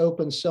 it has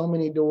opened so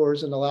many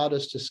doors and allowed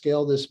us to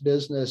scale this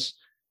business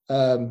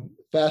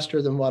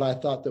faster than what I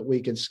thought that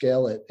we could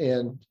scale it.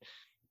 And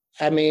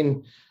I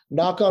mean,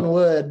 knock on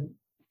wood,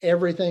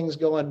 everything's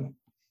going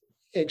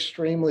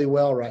extremely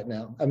well right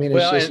now. I mean,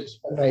 it's just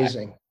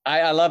amazing.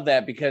 I love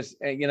that because,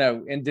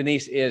 and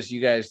Denise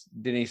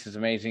is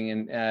amazing.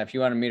 And if you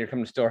want to meet her,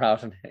 come to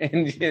Storehouse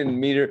and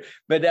meet her.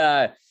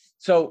 But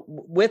so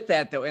with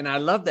that though, and I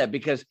love that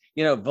because,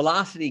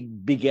 velocity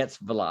begets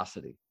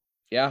velocity.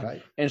 Yeah.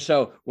 Right. And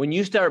so when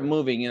you start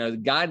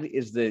moving, God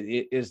is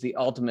the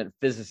ultimate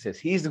physicist.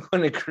 He's the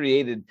one that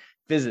created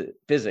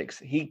physics.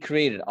 He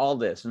created all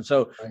this. And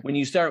so when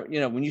you start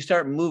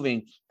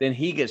moving, then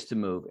he gets to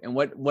move. And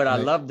what I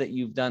love that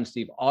you've done,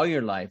 Steve, all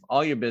your life,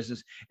 all your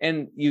business,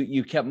 and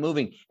you kept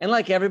moving. And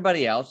like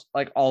everybody else,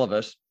 like all of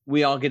us,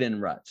 we all get in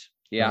ruts.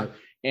 Yeah. Right.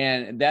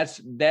 And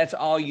that's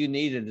all you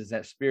needed, is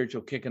that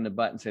spiritual kick in the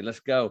butt and say, let's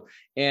go.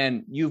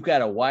 And you've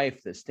got a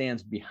wife that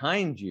stands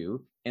behind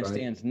you and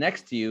stands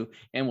next to you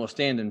and will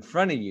stand in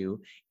front of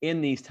you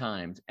in these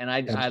times. And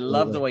I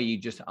love the way you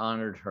just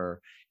honored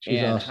her. She's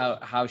and awesome.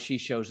 how she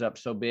shows up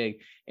so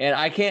big. And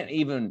I can't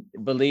even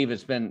believe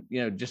it's been,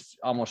 just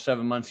almost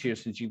 7 months here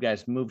since you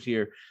guys moved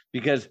here,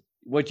 because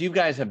what you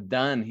guys have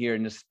done here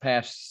in this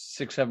past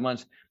 6-7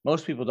 months,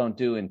 most people don't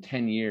do in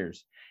 10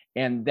 years.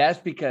 And that's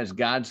because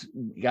God's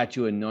got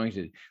you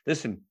anointed.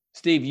 Listen,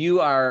 Steve, you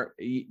are,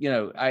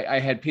 I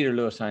had Peter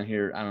Lewis on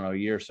here, I don't know, a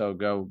year or so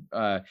ago.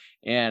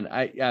 And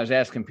I was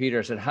asking Peter,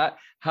 I said,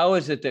 how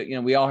is it that,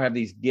 we all have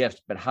these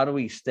gifts, but how do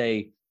we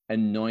stay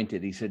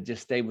anointed? He said,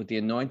 just stay with the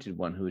anointed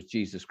one, who is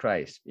Jesus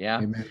Christ.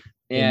 Yeah.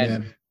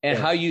 Amen. And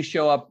how you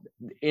show up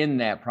in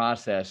that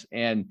process.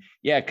 And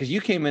because you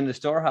came in the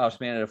storehouse,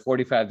 man, at a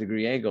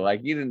 45-degree angle,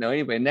 like you didn't know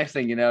anybody. Next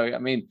thing you know,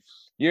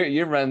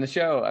 you're running the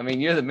show. I mean,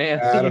 you're the man.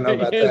 I don't know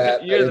about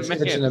that. You're the man.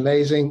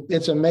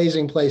 It's an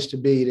amazing place to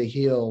be, to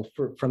heal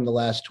from the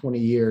last 20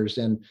 years.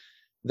 And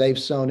they've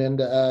sown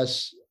into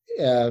us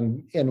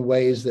in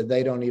ways that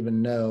they don't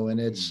even know.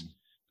 And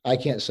I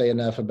can't say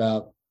enough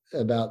about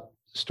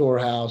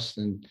Storehouse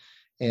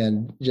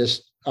and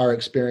just our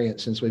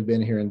experience since we've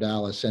been here in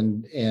Dallas.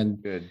 And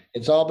good.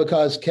 It's all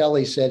because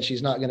Kelly said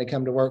she's not going to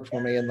come to work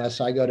for me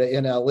unless I go to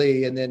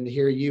NLE. And then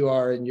here you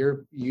are, and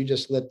you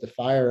just lit the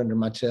fire under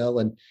my tail.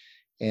 And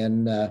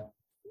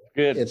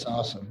good. It's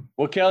awesome.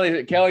 Well,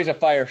 Kelly's a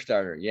fire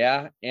starter.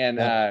 Yeah. And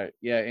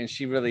and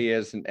she really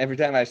is. And every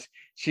time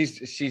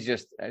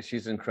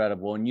she's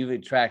incredible. And you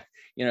attract,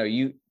 what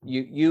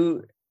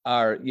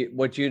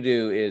you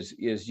do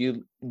is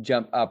you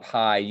jump up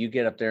high, you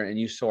get up there and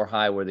you soar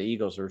high where the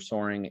eagles are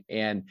soaring.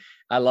 And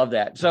I love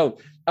that. So,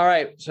 all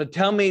right. So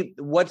tell me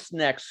what's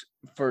next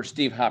for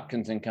Steve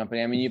Hopkins and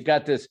Company. I mean, you've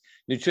got this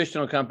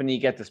nutritional company,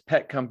 you got this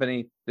pet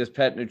company, this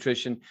pet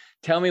nutrition.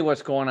 Tell me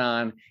what's going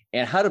on,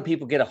 and how do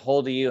people get a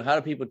hold of you? How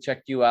do people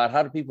check you out?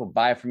 How do people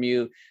buy from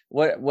you?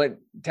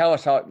 Tell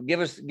us how, give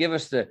us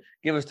the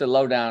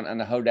lowdown and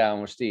the hoedown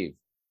with Steve.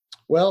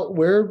 Well,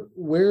 we're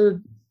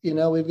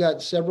we've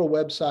got several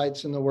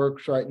websites in the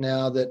works right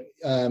now that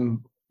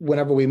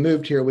whenever we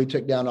moved here, we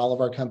took down all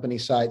of our company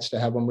sites to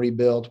have them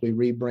rebuilt. We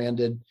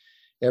rebranded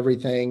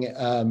everything.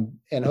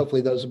 And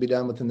hopefully those will be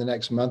done within the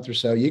next month or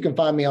so. You can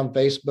find me on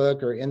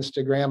Facebook or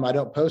Instagram. I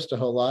don't post a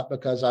whole lot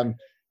because I'm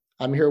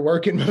here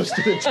working most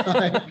of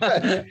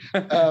the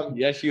time.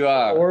 Yes, you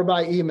are. Or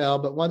by email.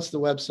 But once the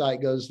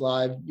website goes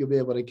live, you'll be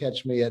able to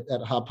catch me at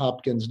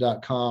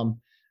hophopkins.com.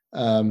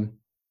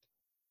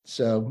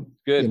 So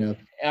good. All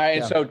right.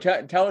 Yeah. So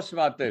tell us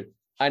about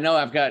I know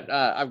I've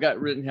got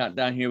written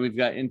down here. We've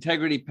got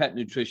Integrity Pet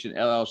Nutrition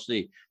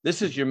LLC.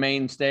 This is your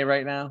mainstay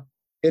right now.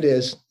 It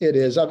is.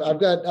 I've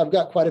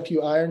got quite a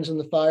few irons in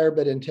the fire,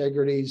 but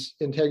Integrity's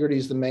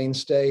the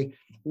mainstay.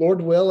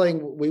 Lord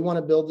willing, we want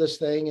to build this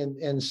thing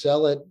and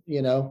sell it,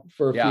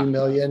 for a few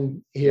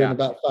million here in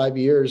about 5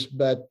 years.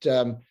 But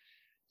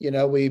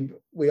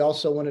we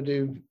also want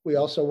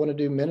to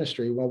do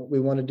ministry. We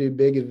want to do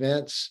big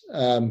events.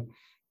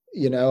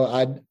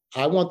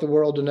 I want the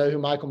world to know who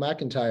Michael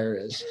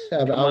McIntyre is.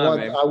 I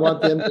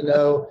want them to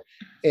know,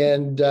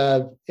 and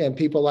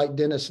people like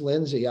Dennis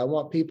Lindsay. I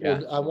want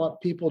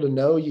people to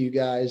know you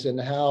guys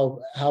and how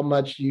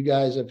much you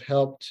guys have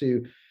helped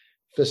to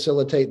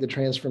facilitate the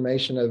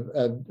transformation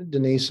of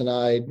Denise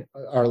and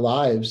our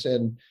lives.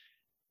 And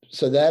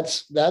so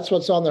that's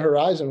what's on the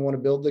horizon. We want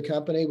to build the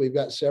company. We've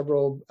got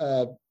several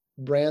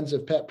brands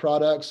of pet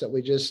products that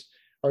we just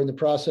are in the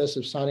process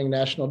of signing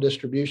national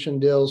distribution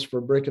deals for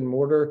brick and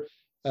mortar,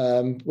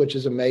 which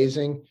is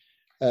amazing.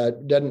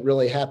 Doesn't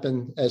really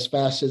happen as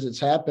fast as it's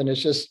happened.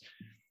 It's just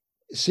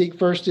seek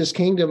first his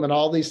kingdom and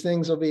all these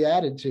things will be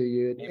added to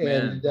you.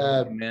 Amen.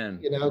 And, Amen.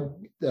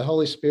 The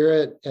Holy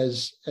Spirit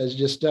has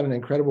just done an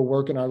incredible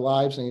work in our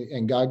lives,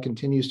 and God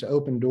continues to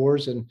open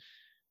doors, and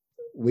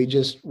we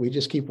just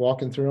keep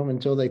walking through them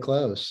until they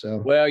close.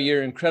 So, well,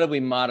 you're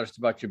incredibly modest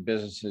about your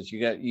businesses.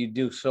 You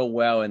do so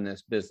well in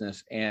this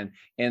business, and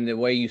the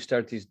way you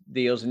start these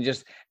deals, and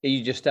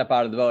you just step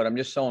out of the boat. I'm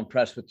just so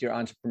impressed with your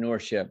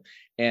entrepreneurship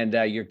and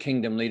your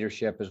kingdom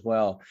leadership as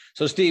well.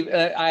 So, Steve,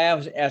 I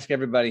always ask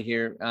everybody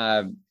here,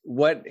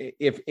 what,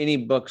 if any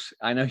books,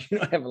 I know you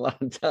don't have a lot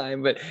of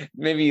time, but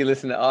maybe you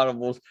listen to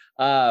audibles.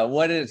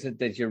 What is it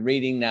that you're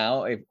reading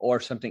now, or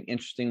something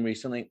interesting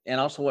recently?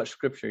 And also what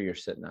scripture you're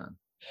sitting on?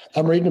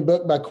 I'm reading a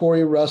book by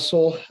Corey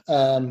Russell.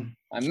 My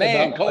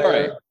man,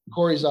 Corey.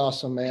 Corey's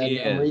awesome, man.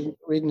 I'm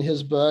reading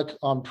his book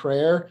on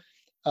prayer.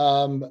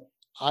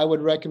 I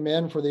would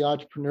recommend for the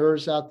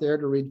entrepreneurs out there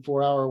to read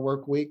 4 Hour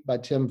Work Week by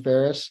Tim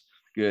Ferriss.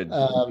 Good.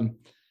 And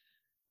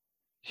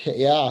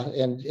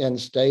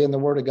stay in the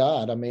Word of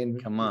God. I mean,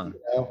 come on.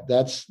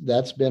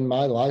 That's been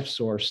my life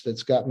source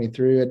that's got me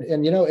through it.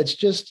 And it's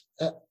just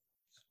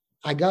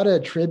I got to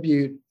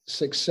attribute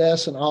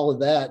success and all of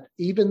that,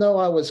 even though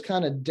I was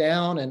kind of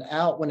down and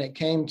out when it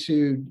came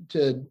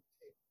to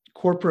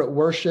corporate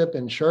worship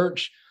and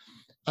church,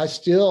 I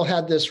still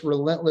had this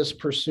relentless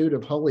pursuit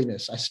of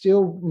holiness. I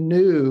still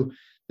knew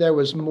there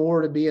was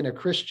more to being a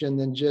Christian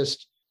than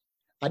just,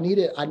 I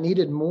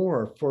needed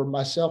more for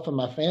myself and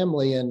my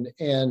family.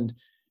 And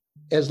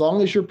as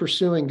long as you're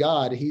pursuing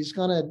God, he's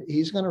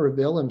gonna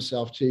reveal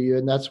himself to you.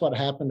 And that's what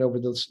happened over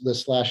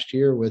this last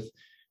year with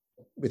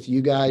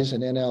you guys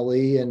and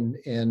NLE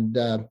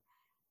and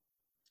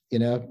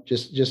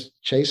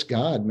just chase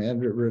God, man.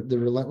 The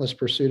relentless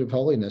pursuit of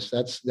holiness.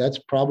 That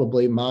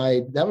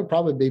would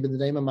probably be the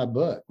name of my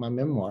book, my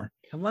memoir.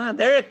 Come on,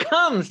 there it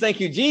comes. Thank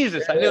you,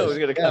 Jesus. I knew it was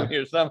going to come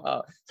here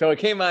somehow. So it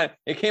came on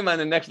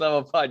the Next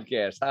Level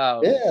podcast.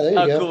 How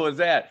cool is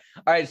that?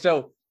 All right.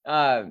 So,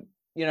 one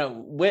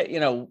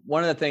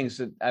of the things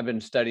that I've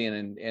been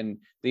studying in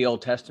the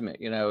Old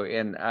Testament,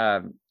 and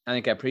I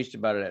think I preached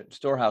about it at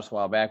Storehouse a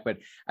while back, but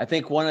I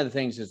think one of the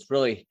things that's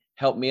really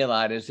helped me a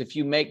lot is if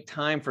you make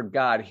time for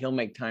God, he'll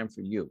make time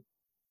for you.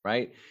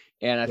 Right.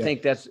 And I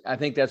think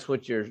that's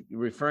what you're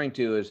referring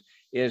to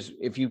is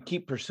if you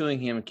keep pursuing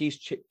him and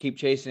keep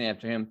chasing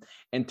after him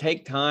and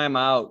take time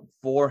out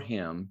for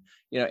him,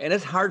 and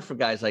it's hard for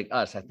guys like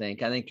us. I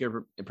think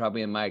you're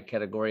probably in my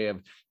category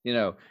of,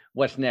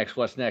 what's next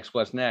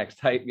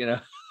type,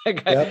 I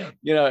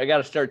got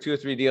to start 2 or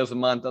 3 deals a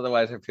month.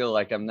 Otherwise I feel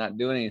like I'm not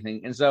doing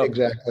anything. And so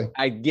exactly,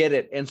 I get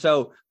it. And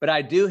so, but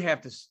I do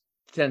have to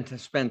tend to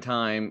spend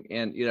time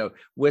and,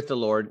 with the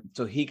Lord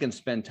so he can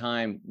spend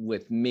time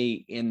with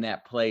me in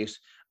that place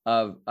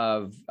of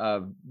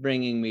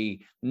bringing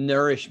me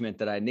nourishment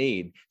that I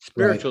need,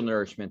 spiritual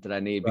nourishment that I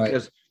need,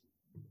 because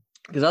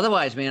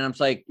otherwise, man, I'm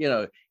like,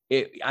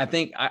 I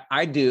think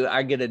I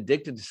get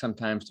addicted to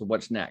sometimes to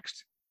what's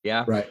next.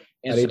 Yeah. Right.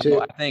 And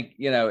so I think,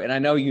 and I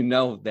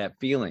know, that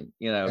feeling,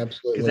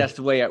 absolutely, because that's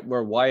the way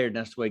we're wired. And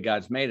that's the way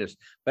God's made us.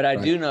 But I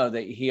do know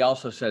that he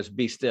also says,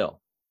 be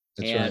still.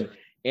 That's right.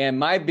 And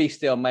my be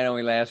still might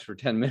only last for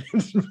 10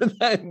 minutes, but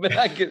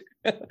I could,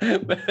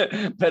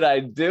 but I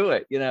do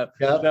it, Yep.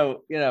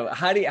 So,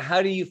 how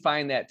do you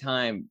find that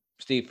time,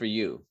 Steve, for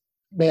you?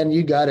 Man,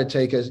 you got to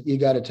take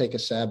a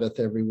Sabbath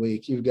every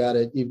week. You've got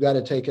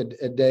to take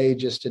a day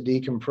just to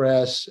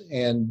decompress.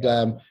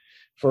 And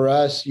for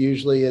us,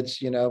 usually it's,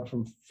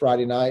 from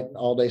Friday night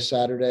all day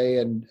Saturday.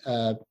 And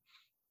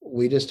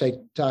we just take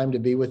time to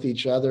be with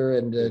each other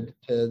and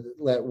to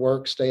let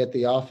work stay at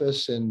the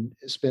office and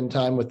spend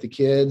time with the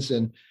kids.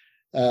 And,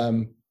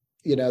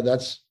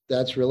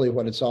 that's really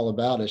what it's all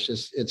about.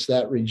 It's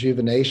that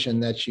rejuvenation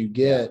that you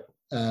get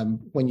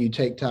when you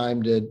take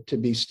time to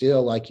be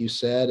still, like you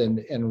said,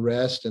 and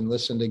rest and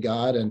listen to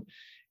God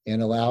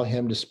and allow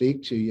him to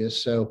speak to you.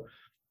 So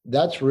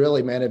that's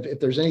really, man,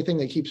 if there's anything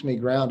that keeps me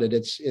grounded,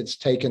 it's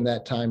taking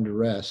that time to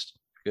rest.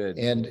 Good.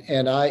 And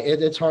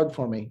it's hard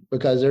for me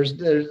because there's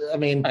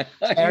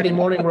Saturday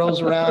morning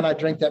rolls around, I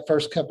drink that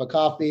first cup of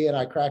coffee and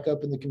I crack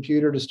open the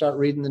computer to start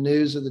reading the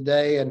news of the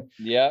day, and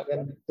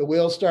the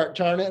wheels start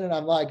turning and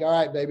I'm like, all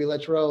right, baby,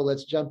 let's roll.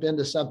 Let's jump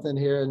into something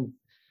here. And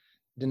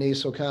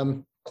Denise will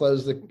come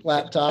close the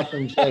laptop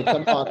and say,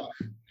 come on.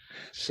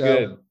 So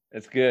good.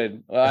 It's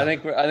good. Well, I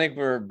think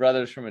we're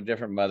brothers from a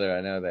different mother. I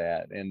know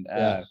that.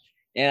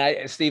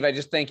 And Steve, I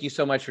just thank you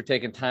so much for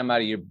taking time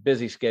out of your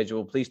busy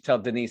schedule. Please tell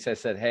Denise I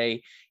said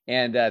hey,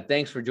 and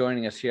thanks for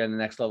joining us here on the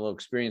Next Level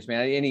Experience,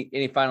 man.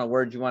 Any final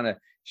words you want to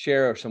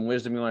share or some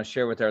wisdom you want to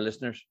share with our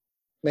listeners?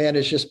 Man,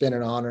 it's just been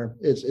an honor.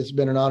 It's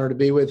been an honor to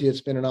be with you. It's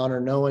been an honor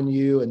knowing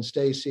you and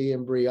Stacy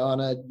and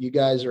Brianna. You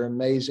guys are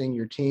amazing.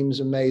 Your team's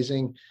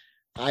amazing.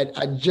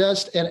 I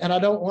just, and I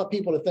don't want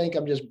people to think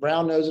I'm just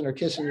brown nosing or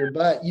kissing your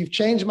butt. You've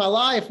changed my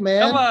life,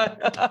 man. Come on.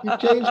 You've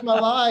changed my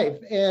life.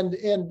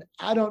 And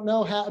I don't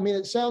know how,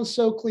 it sounds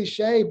so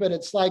cliche, but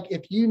it's like,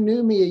 if you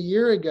knew me a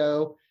year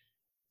ago,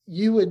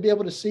 you would be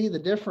able to see the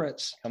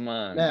difference. Come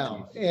on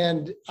now.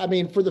 And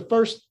for the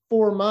first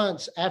 4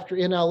 months after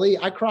NLE,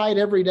 I cried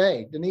every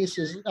day. Denise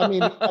I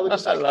was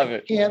just, I love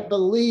it. Can't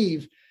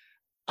believe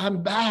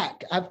I'm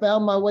back. I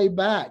found my way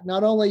back.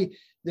 Not only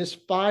this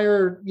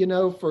fire,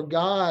 for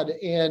God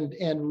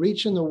and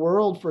reaching the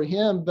world for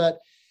him, but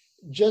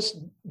just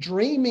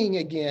dreaming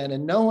again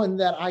and knowing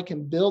that I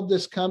can build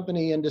this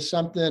company into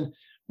something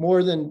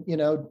more than,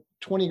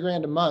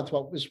 $20,000 a month,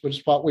 which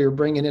was what we were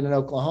bringing in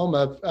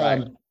Oklahoma.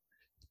 Right.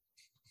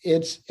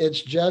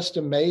 It's just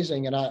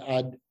amazing. And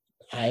I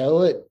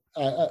owe it,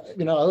 I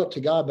owe it to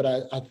God, but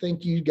I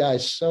thank you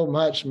guys so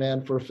much,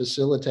 man, for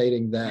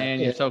facilitating that. Man,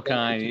 you're so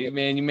kind,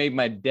 man. You made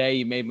my day.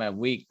 You made my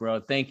week,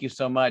 bro. Thank you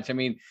so much.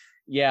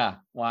 Yeah.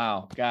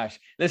 Wow. Gosh.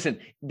 Listen,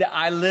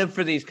 I live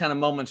for these kind of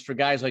moments for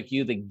guys like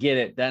you that get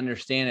it, that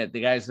understand it.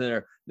 The guys that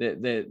are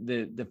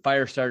the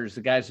fire starters,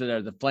 the guys that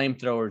are the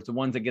flamethrowers, the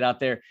ones that get out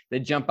there,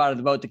 that jump out of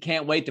the boat, that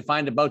can't wait to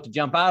find a boat to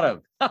jump out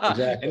of.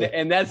 Exactly.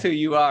 and that's who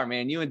you are,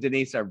 man. You and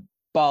Denise are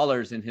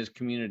ballers in his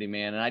community,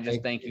 man. And I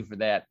just thank you for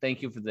that.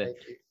 Thank you for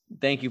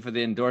Thank you for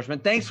the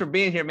endorsement. Thanks for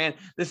being here, man.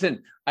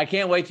 Listen, I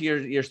can't wait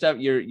till your stuff,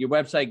 your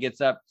website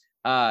gets up.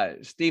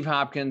 Steve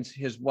Hopkins,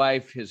 his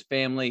wife, his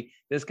family,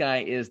 this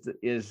guy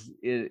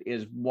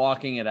is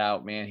walking it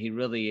out, man. He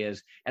really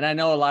is. And I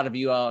know a lot of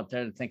you out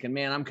there thinking,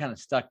 man, I'm kind of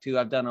stuck too.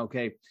 I've done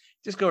okay.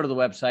 Just go to the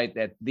website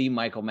at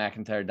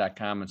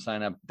themichaelmcintyre.com and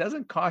sign up. It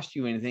doesn't cost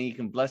you anything. You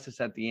can bless us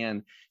at the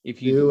end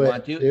if you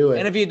want to.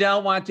 And if you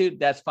don't want to,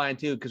 that's fine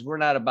too, because we're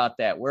not about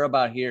that. We're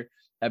about here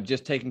of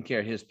just taking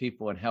care of his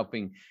people and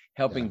helping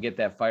get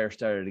that fire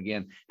started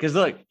again. Because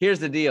look, here's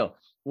the deal.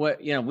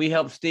 We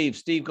help Steve.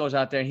 Steve goes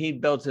out there and he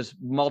builds this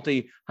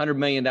multi-$100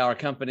 million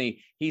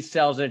company. He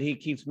sells it. He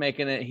keeps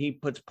making it. He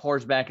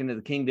pours back into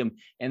the kingdom,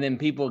 and then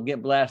people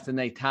get blessed and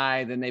they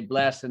tithe and they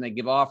bless and they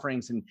give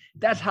offerings. And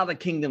that's how the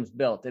kingdom's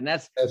built. And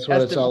that's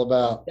what it's all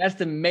about. That's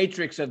the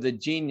matrix of the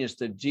genius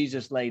that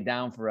Jesus laid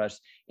down for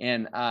us.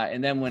 And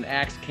then when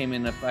Acts came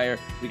in the fire,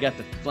 we got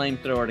the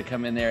flamethrower to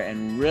come in there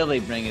and really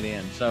bring it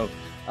in. So,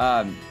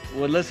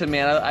 well, listen,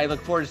 man, I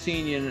look forward to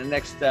seeing you in the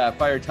next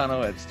fire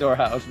tunnel at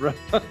Storehouse. There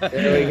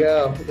we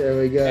go.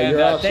 And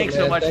You're awesome, thanks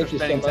so much for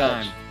spending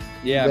time.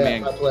 Yeah,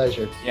 man. My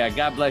pleasure. Yeah,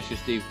 God bless you,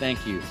 Steve.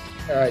 Thank you.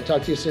 All right,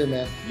 talk to you soon,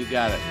 man. You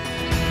got it.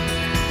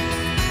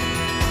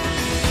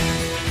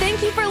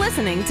 Thank you for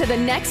listening to the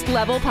Next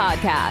Level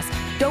Podcast.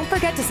 Don't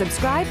forget to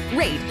subscribe,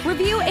 rate,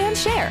 review, and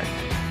share.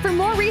 For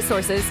more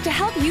resources to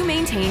help you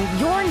maintain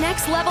your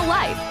next level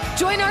life,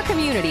 join our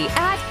community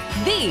at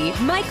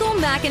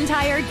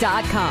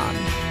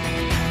themichaelmcintyre.com.